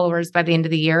 new followers by the end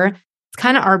of the year, it's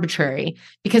kind of arbitrary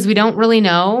because we don't really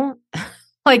know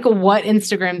what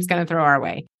Instagram's going to throw our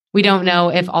way. We don't know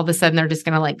if all of a sudden they're just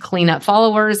going to clean up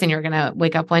followers and you're going to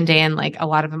wake up one day and a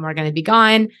lot of them are going to be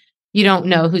gone. You don't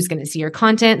know who's going to see your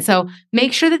content. So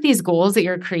make sure that these goals that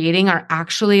you're creating are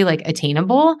actually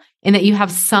attainable and that you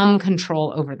have some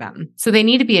control over them. So they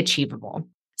need to be achievable.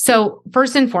 So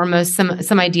first and foremost,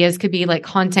 some ideas could be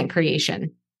content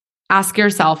creation. ask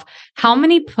yourself, how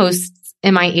many posts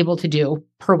am I able to do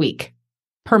per week,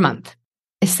 per month?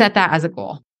 Set that as a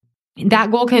goal.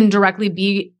 That goal can directly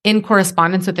be in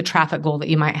correspondence with the traffic goal that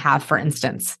you might have, for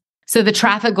instance. So the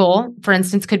traffic goal, for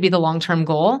instance, could be the long-term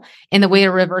goal. And the way to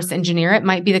reverse engineer it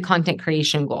might be the content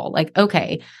creation goal. Like,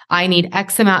 okay, I need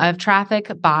X amount of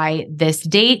traffic by this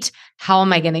date. How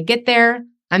am I going to get there?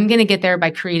 I'm going to get there by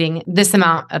creating this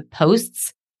amount of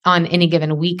posts on any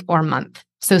given week or month.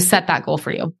 So set that goal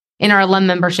for you. In our alum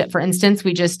membership, for instance,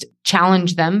 we just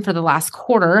challenged them for the last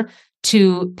quarter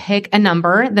to pick a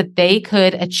number that they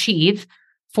could achieve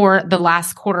for the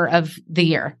last quarter of the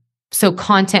year. So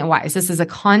content-wise, this is a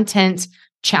content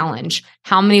challenge.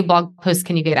 How many blog posts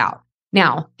can you get out?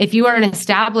 Now, if you are an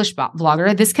established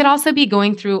blogger, this could also be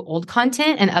going through old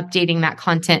content and updating that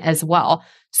content as well.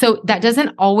 So that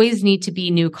doesn't always need to be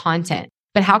new content.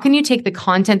 But how can you take the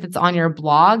content that's on your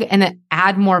blog and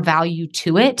add more value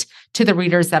to it to the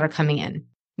readers that are coming in?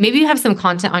 Maybe you have some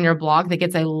content on your blog that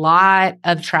gets a lot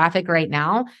of traffic right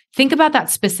now. Think about that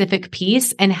specific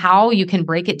piece and how you can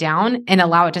break it down and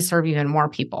allow it to serve even more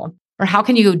people. Or how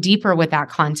can you go deeper with that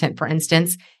content, for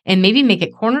instance, and maybe make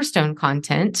it cornerstone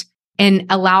content and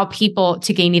allow people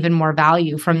to gain even more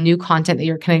value from new content that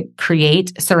you're going to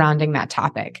create surrounding that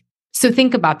topic. So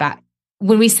think about that.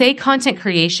 When we say content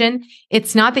creation,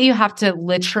 it's not that you have to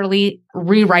literally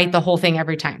rewrite the whole thing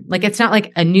every time. Like, it's not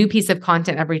like a new piece of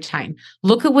content every time.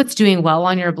 Look at what's doing well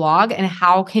on your blog and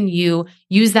how can you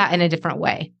use that in a different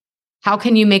way? How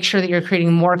can you make sure that you're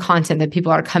creating more content that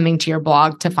people are coming to your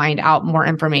blog to find out more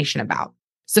information about?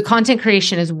 So content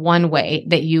creation is one way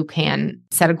that you can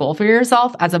set a goal for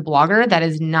yourself as a blogger that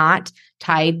is not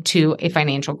tied to a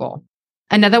financial goal.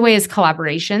 Another way is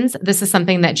collaborations. This is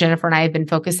something that Jennifer and I have been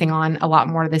focusing on a lot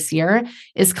more this year,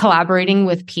 is collaborating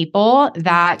with people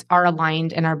that are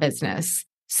aligned in our business.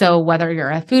 So whether you're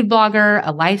a food blogger,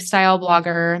 a lifestyle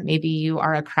blogger, maybe you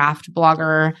are a craft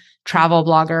blogger, travel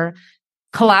blogger,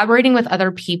 collaborating with other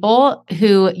people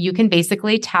who you can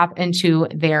basically tap into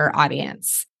their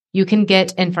audience. You can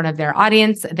get in front of their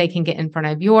audience, they can get in front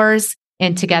of yours,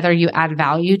 and together you add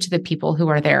value to the people who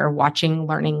are there watching,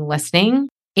 learning, listening.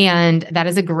 And that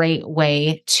is a great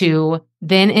way to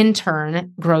then in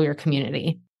turn grow your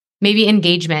community. Maybe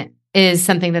engagement is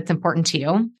something that's important to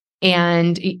you.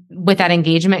 And with that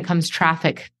engagement comes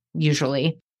traffic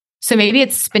usually. So maybe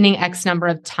it's spending X number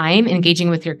of time engaging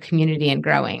with your community and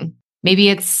growing. Maybe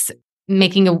it's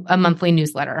making a monthly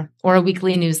newsletter or a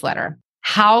weekly newsletter.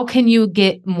 How can you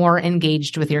get more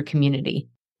engaged with your community?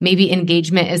 Maybe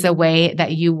engagement is a way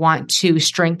that you want to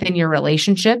strengthen your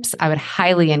relationships. I would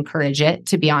highly encourage it,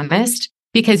 to be honest,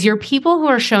 because your people who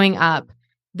are showing up,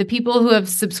 the people who have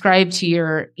subscribed to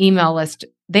your email list,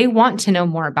 they want to know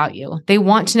more about you. They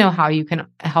want to know how you can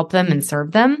help them and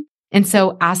serve them. And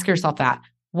so ask yourself that,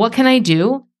 what can I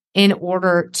do in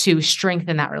order to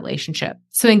strengthen that relationship?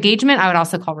 So engagement, I would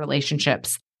also call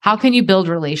relationships. How can you build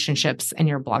relationships in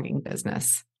your blogging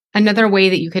business? Another way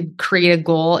that you could create a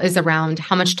goal is around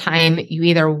how much time you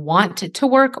either want to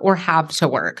work or have to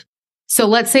work. So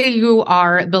let's say you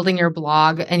are building your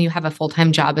blog and you have a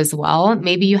full-time job as well.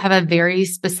 Maybe you have a very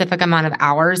specific amount of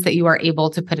hours that you are able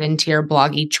to put into your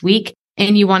blog each week,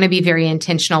 and you want to be very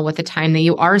intentional with the time that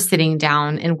you are sitting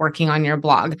down and working on your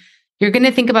blog. You're going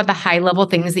to think about the high-level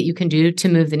things that you can do to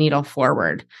move the needle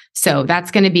forward. So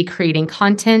that's going to be creating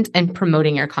content and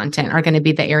promoting your content are going to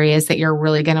be the areas that you're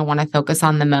really going to want to focus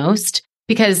on the most.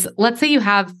 Because let's say you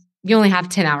only have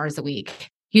 10 hours a week.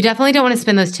 You definitely don't want to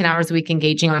spend those 10 hours a week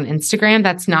engaging on Instagram.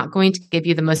 That's not going to give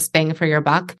you the most bang for your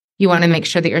buck. You want to make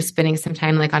sure that you're spending some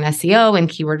time like on SEO and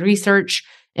keyword research.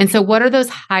 And so what are those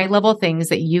high-level things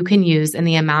that you can use in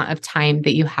the amount of time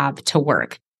that you have to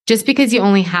work? Just because you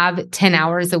only have 10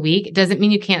 hours a week doesn't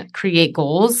mean you can't create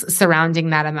goals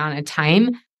surrounding that amount of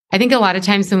time. I think a lot of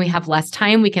times when we have less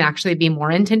time, we can actually be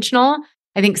more intentional.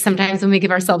 I think sometimes when we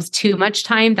give ourselves too much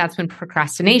time, that's when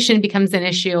procrastination becomes an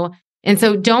issue. And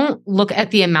so don't look at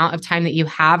the amount of time that you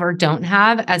have or don't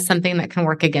have as something that can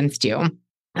work against you.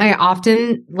 I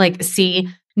often see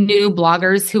new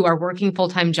bloggers who are working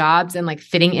full-time jobs and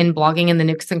fitting in blogging in the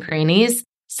nooks and crannies.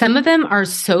 Some of them are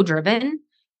so driven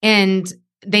and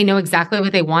they know exactly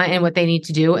what they want and what they need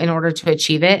to do in order to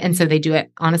achieve it. And so they do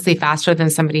it honestly faster than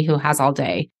somebody who has all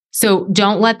day. So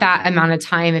don't let that amount of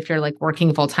time, if you're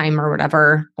working full time or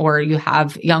whatever, or you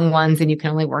have young ones and you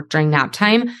can only work during nap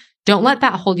time, don't let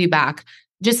that hold you back.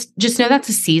 Just know that's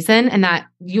a season and that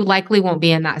you likely won't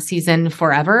be in that season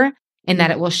forever and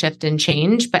that it will shift and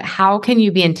change. But how can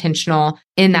you be intentional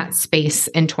in that space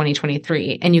in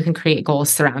 2023? And you can create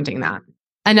goals surrounding that.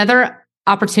 Another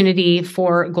opportunity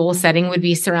for goal setting would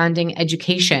be surrounding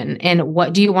education and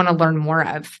what do you want to learn more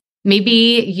of?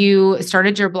 Maybe you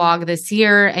started your blog this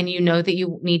year and you know that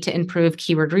you need to improve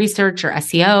keyword research or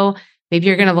SEO. Maybe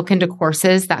you're going to look into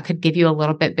courses that could give you a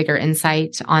little bit bigger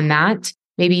insight on that.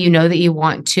 Maybe you know that you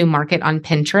want to market on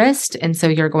Pinterest, and so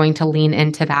you're going to lean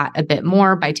into that a bit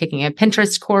more by taking a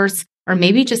Pinterest course, or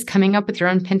maybe just coming up with your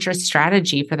own Pinterest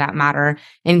strategy for that matter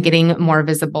and getting more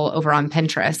visible over on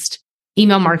Pinterest.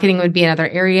 Email marketing would be another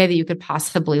area that you could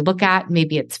possibly look at.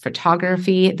 Maybe it's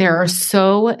photography. There are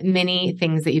so many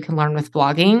things that you can learn with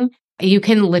blogging. You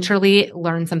can literally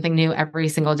learn something new every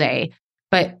single day.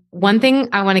 But one thing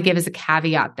I want to give is a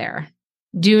caveat there.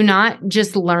 Do not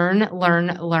just learn,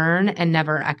 and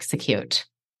never execute.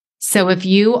 So if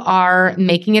you are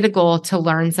making it a goal to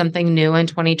learn something new in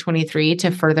 2023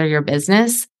 to further your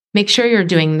business, make sure you're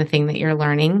doing the thing that you're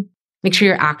learning. Make sure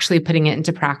you're actually putting it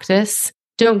into practice.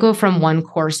 Don't go from one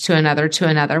course to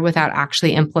another without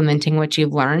actually implementing what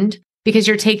you've learned, because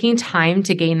you're taking time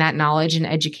to gain that knowledge and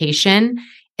education.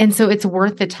 And so it's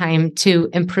worth the time to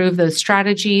improve those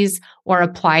strategies or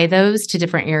apply those to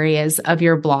different areas of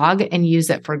your blog and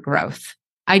use it for growth.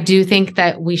 I do think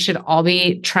that we should all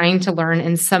be trying to learn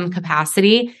in some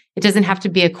capacity. It doesn't have to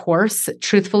be a course.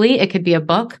 Truthfully, it could be a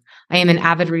book. I am an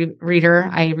avid reader.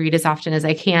 I read as often as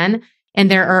I can.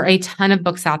 And there are a ton of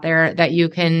books out there that you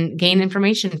can gain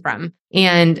information from.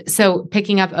 And so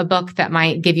picking up a book that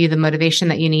might give you the motivation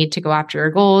that you need to go after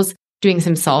your goals, doing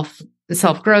some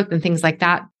self-growth and things like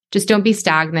that. Just don't be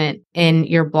stagnant in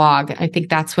your blog. I think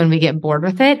that's when we get bored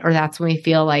with it, or that's when we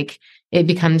feel like it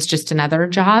becomes just another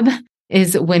job,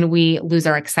 is when we lose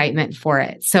our excitement for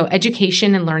it. So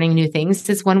education and learning new things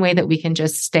is one way that we can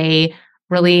just stay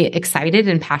really excited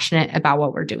and passionate about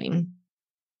what we're doing.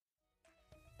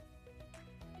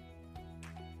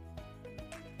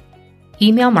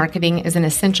 Email marketing is an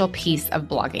essential piece of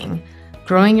blogging.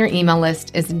 Growing your email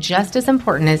list is just as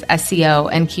important as SEO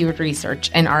and keyword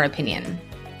research, in our opinion.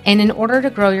 And in order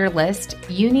to grow your list,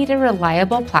 you need a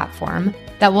reliable platform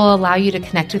that will allow you to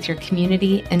connect with your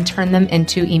community and turn them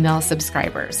into email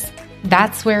subscribers.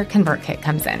 That's where ConvertKit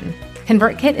comes in.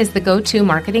 ConvertKit is the go-to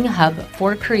marketing hub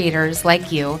for creators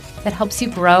like you that helps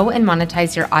you grow and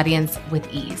monetize your audience with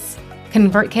ease.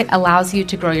 ConvertKit allows you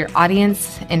to grow your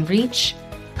audience and reach,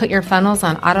 put your funnels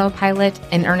on autopilot,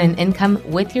 and earn an income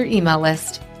with your email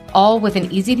list, all with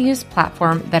an easy-to-use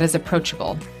platform that is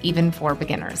approachable, even for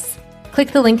beginners.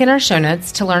 Click the link in our show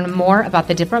notes to learn more about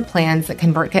the different plans that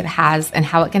ConvertKit has and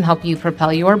how it can help you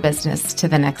propel your business to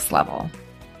the next level.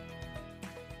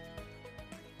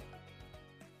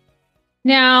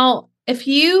 Now, if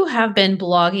you have been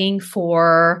blogging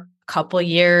for a couple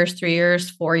years, 3 years,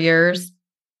 4 years,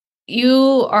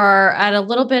 you are at a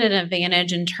little bit of an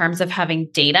advantage in terms of having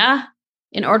data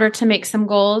in order to make some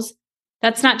goals.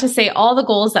 That's not to say all the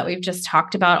goals that we've just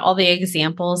talked about, all the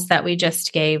examples that we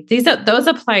just gave, those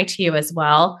apply to you as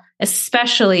well,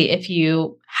 especially if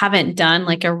you haven't done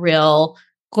like a real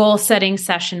goal setting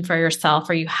session for yourself,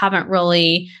 or you haven't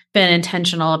really been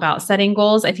intentional about setting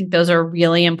goals. I think those are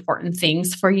really important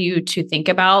things for you to think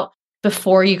about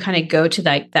before you kind of go to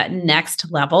that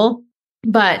next level.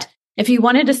 But if you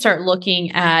wanted to start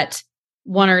looking at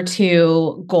 1 or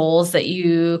 2 goals that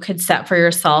you could set for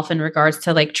yourself in regards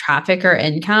to like traffic or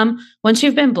income, once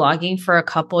you've been blogging for a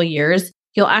couple years,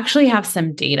 you'll actually have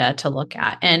some data to look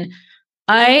at. And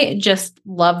I just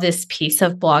love this piece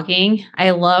of blogging. I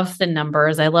love the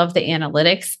numbers. I love the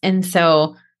analytics. And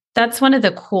so that's one of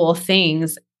the cool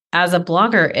things as a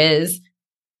blogger is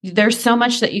there's so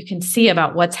much that you can see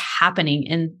about what's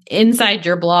happening inside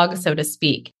your blog, so to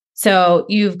speak. So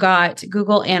you've got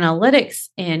Google Analytics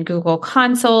and Google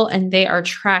Console, and they are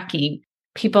tracking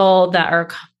people that are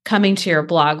coming to your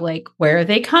blog. Like, where are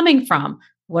they coming from?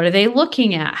 What are they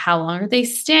looking at? How long are they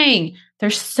staying?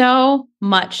 There's so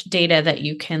much data that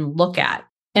you can look at.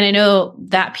 And I know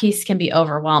that piece can be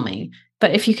overwhelming,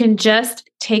 but if you can just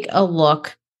take a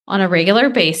look on a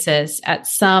regular basis at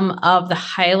some of the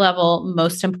high level,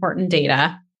 most important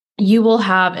data, you will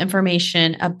have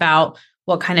information about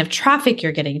what kind of traffic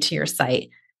you're getting to your site.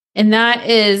 And that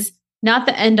is not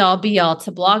the end all be all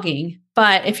to blogging,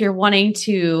 but if you're wanting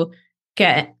to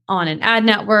get on an ad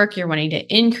network, you're wanting to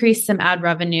increase some ad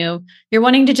revenue, you're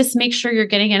wanting to just make sure you're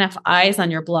getting enough eyes on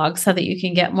your blog so that you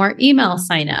can get more email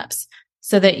signups,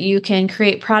 so that you can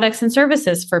create products and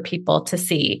services for people to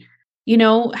see. You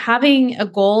know, having a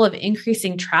goal of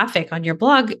increasing traffic on your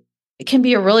blog can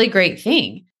be a really great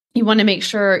thing. You want to make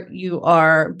sure you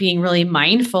are being really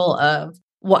mindful of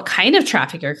what kind of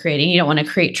traffic you're creating. You don't want to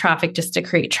create traffic just to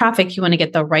create traffic. You want to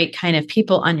get the right kind of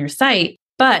people on your site.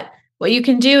 But what you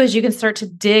can do is you can start to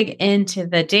dig into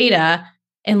the data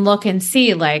and look and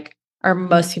see like, Are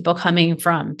most people coming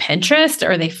from Pinterest?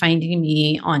 Or are they finding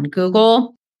me on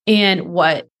Google? And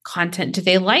what content do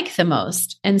they like the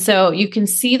most? And so you can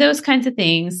see those kinds of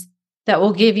things that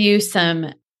will give you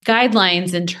some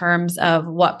guidelines in terms of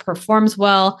what performs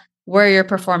well, where you're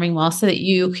performing well, so that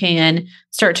you can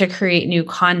start to create new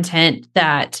content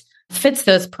that fits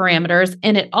those parameters.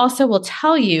 And it also will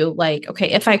tell you, like, okay,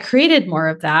 if I created more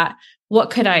of that, what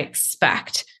could I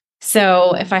expect?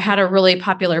 So if I had a really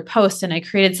popular post and I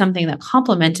created something that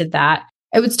complemented that,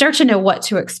 I would start to know what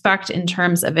to expect in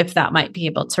terms of if that might be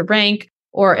able to rank,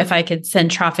 or if I could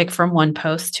send traffic from one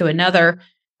post to another.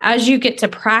 As you get to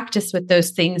practice with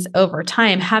those things over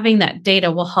time, having that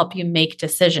data will help you make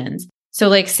decisions. So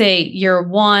like say year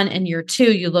 1 and year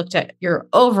 2, you looked at your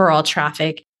overall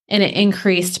traffic and it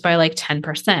increased by like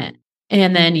 10%.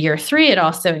 And then year 3, it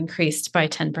also increased by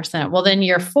 10%. Well, then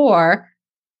year 4,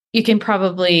 you can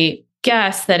probably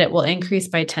guess that it will increase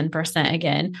by 10%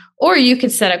 again. Or you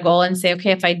could set a goal and say,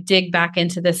 okay, if I dig back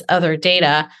into this other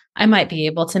data, I might be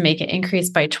able to make it increase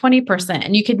by 20%.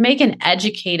 And you could make an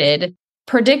educated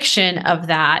prediction of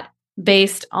that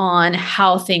based on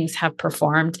how things have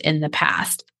performed in the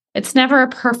past. It's never a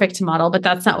perfect model, but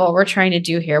that's not what we're trying to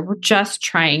do here. We're just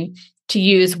trying to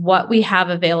use what we have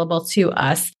available to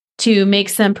us to make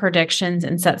some predictions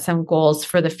and set some goals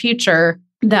for the future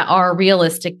that are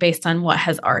realistic based on what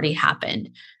has already happened.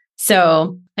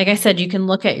 So, like I said, you can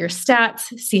look at your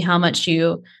stats, see how much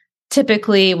you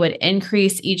typically would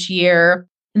increase each year,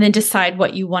 and then decide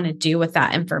what you want to do with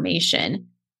that information.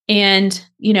 And,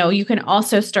 you can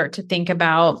also start to think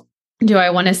about, do I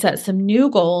want to set some new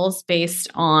goals based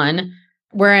on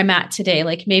where I'm at today?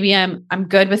 Like maybe I'm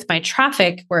good with my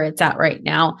traffic where it's at right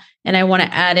now, and I want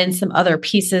to add in some other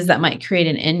pieces that might create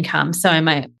an income. So I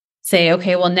might say,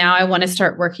 okay, well, now I want to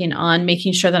start working on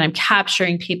making sure that I'm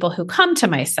capturing people who come to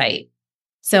my site.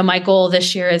 So my goal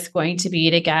this year is going to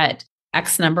be to get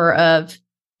X number of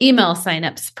email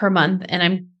signups per month.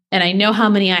 And I know how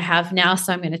many I have now.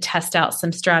 So I'm going to test out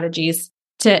some strategies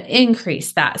to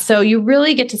increase that. So you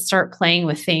really get to start playing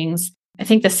with things. I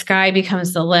think the sky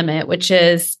becomes the limit, which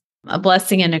is a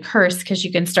blessing and a curse, because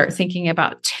you can start thinking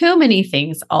about too many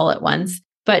things all at once.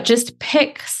 But just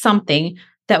pick something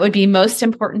that would be most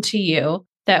important to you,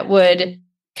 that would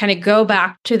kind of go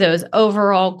back to those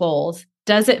overall goals.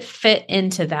 Does it fit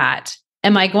into that?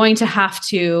 Am I going to have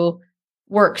to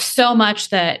work so much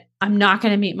that I'm not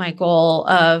going to meet my goal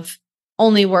of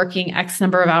only working X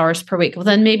number of hours per week? Well,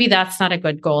 then maybe that's not a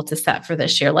good goal to set for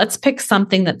this year. Let's pick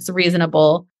something that's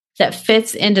reasonable, that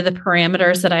fits into the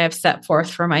parameters that I have set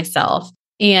forth for myself,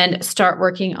 and start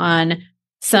working on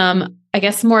some, I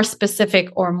guess, more specific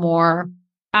or more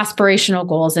aspirational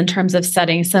goals in terms of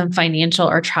setting some financial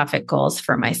or traffic goals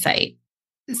for my site.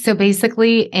 So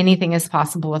basically, anything is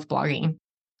possible with blogging.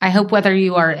 I hope whether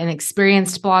you are an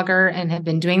experienced blogger and have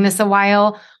been doing this a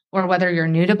while, or whether you're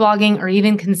new to blogging or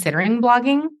even considering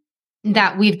blogging,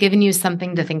 that we've given you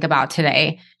something to think about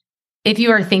today. If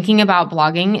you are thinking about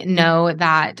blogging, know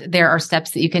that there are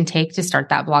steps that you can take to start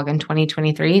that blog in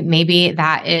 2023. Maybe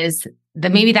that is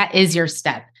your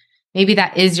step. Maybe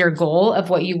that is your goal of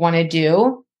what you want to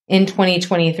do in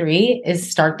 2023,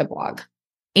 is start the blog.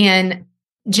 And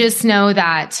just know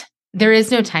that there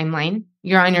is no timeline.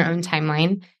 You're on your own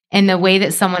timeline. And the way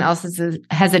that someone else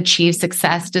has achieved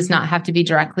success does not have to be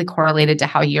directly correlated to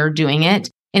how you're doing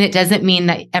it. And it doesn't mean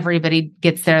that everybody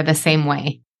gets there the same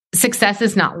way. Success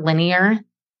is not linear.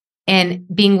 And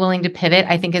being willing to pivot,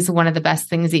 I think, is one of the best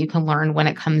things that you can learn when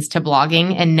it comes to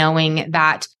blogging, and knowing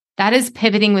that that is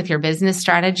pivoting with your business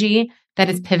strategy, that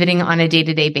is pivoting on a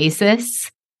day-to-day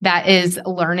basis, that is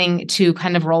learning to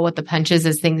kind of roll with the punches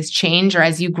as things change, or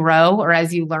as you grow, or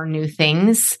as you learn new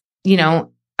things.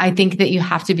 I think that you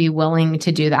have to be willing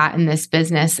to do that in this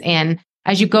business. And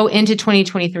as you go into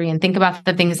 2023 and think about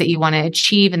the things that you want to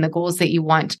achieve and the goals that you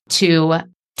want to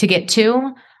get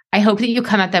to, I hope that you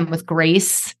come at them with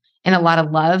grace and a lot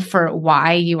of love for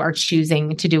why you are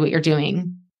choosing to do what you're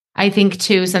doing. I think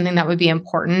too, something that would be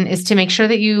important is to make sure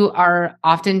that you are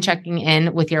often checking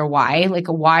in with your why. Like,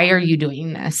 why are you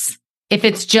doing this? If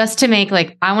it's just to make,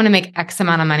 like, I want to make X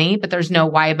amount of money, but there's no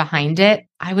why behind it,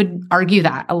 I would argue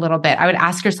that a little bit. I would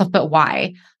ask yourself, but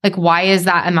why? Like, why is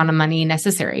that amount of money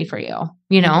necessary for you?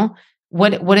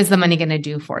 What is the money going to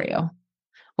do for you?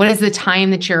 What is the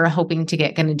time that you're hoping to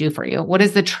get going to do for you? What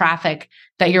is the traffic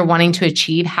that you're wanting to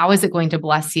achieve? How is it going to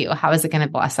bless you? How is it going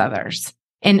to bless others?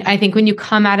 And I think when you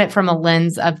come at it from a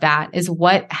lens of that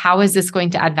how is this going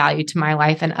to add value to my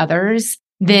life and others?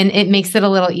 Then it makes it a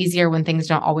little easier when things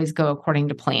don't always go according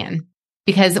to plan.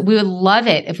 Because we would love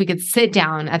it if we could sit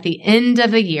down at the end of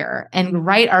the year and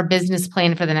write our business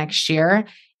plan for the next year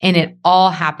And it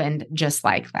all happened just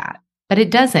like that. But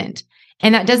it doesn't.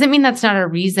 And that doesn't mean that's not a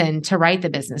reason to write the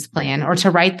business plan or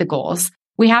to write the goals.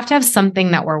 We have to have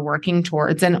something that we're working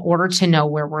towards in order to know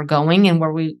where we're going and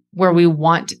where we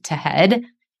want to head.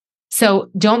 So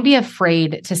don't be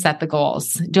afraid to set the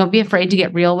goals. Don't be afraid to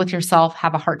get real with yourself,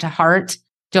 have a heart to heart.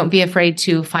 Don't be afraid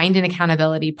to find an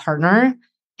accountability partner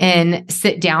and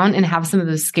sit down and have some of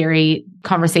those scary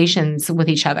conversations with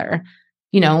each other.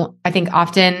 I think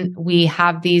often we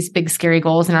have these big, scary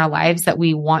goals in our lives that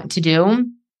we want to do.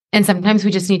 And sometimes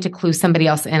we just need to clue somebody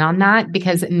else in on that,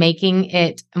 because making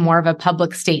it more of a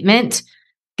public statement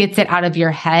gets it out of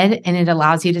your head and it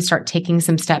allows you to start taking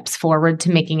some steps forward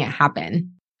to making it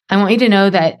happen. I want you to know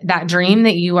that that dream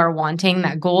that you are wanting,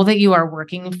 that goal that you are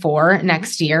working for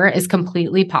next year is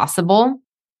completely possible,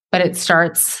 but it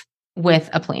starts with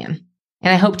a plan.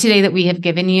 And I hope today that we have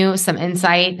given you some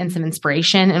insight and some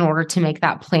inspiration in order to make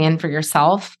that plan for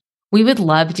yourself. We would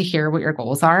love to hear what your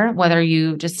goals are, whether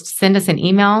you just send us an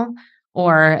email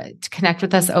or to connect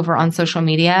with us over on social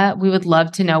media. We would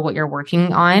love to know what you're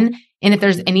working on. And if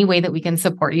there's any way that we can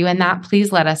support you in that,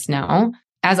 please let us know.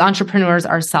 As entrepreneurs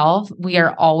ourselves, we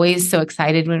are always so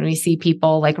excited when we see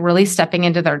people like really stepping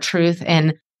into their truth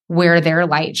and where their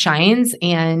light shines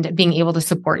and being able to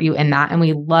support you in that. And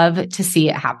we love to see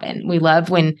it happen. We love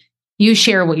when you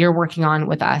share what you're working on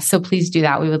with us. So please do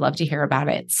that. We would love to hear about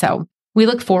it. So we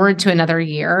look forward to another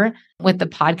year with the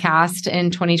podcast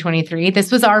in 2023. This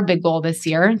was our big goal this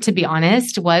year, to be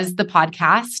honest, was the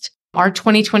podcast. Our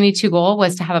 2022 goal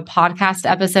was to have a podcast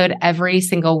episode every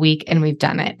single week, and we've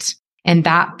done it. And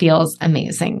that feels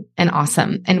amazing and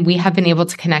awesome. And we have been able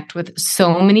to connect with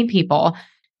so many people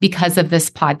because of this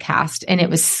podcast. And it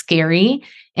was scary.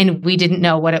 And we didn't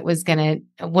know what it was going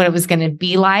to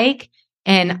be like.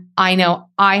 And I know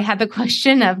I had the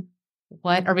question of,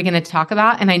 what are we going to talk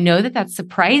about? And I know that that's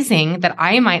surprising that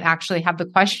I might actually have the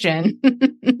question,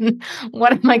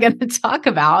 what am I going to talk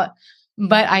about?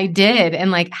 But I did.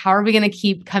 And how are we going to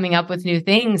keep coming up with new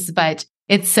things? But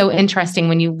it's so interesting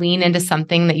when you lean into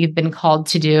something that you've been called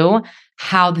to do,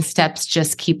 how the steps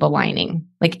just keep aligning.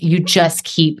 You just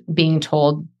keep being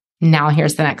told, now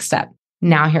here's the next step.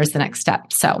 Now here's the next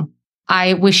step. So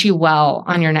I wish you well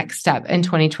on your next step in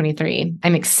 2023.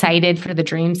 I'm excited for the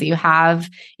dreams that you have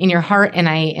in your heart. And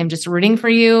I am just rooting for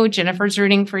you. Jennifer's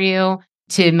rooting for you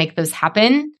to make those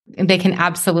happen. They can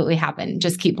absolutely happen.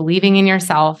 Just keep believing in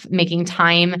yourself, making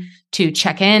time to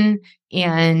check in,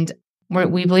 and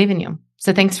we believe in you.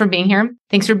 So thanks for being here.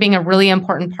 Thanks for being a really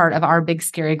important part of our big,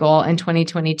 scary goal in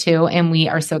 2022. And we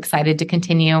are so excited to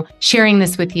continue sharing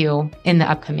this with you in the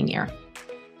upcoming year.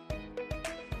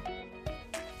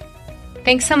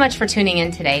 Thanks so much for tuning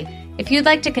in today. If you'd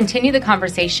like to continue the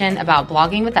conversation about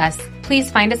blogging with us,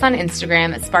 please find us on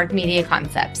Instagram at Spark Media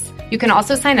Concepts. You can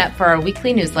also sign up for our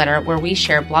weekly newsletter where we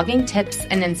share blogging tips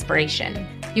and inspiration.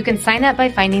 You can sign up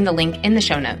by finding the link in the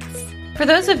show notes. For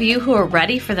those of you who are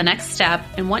ready for the next step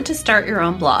and want to start your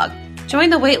own blog, join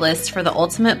the waitlist for the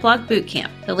Ultimate Blog Bootcamp.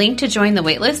 The link to join the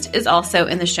waitlist is also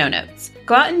in the show notes.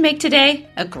 Go out and make today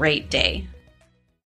a great day.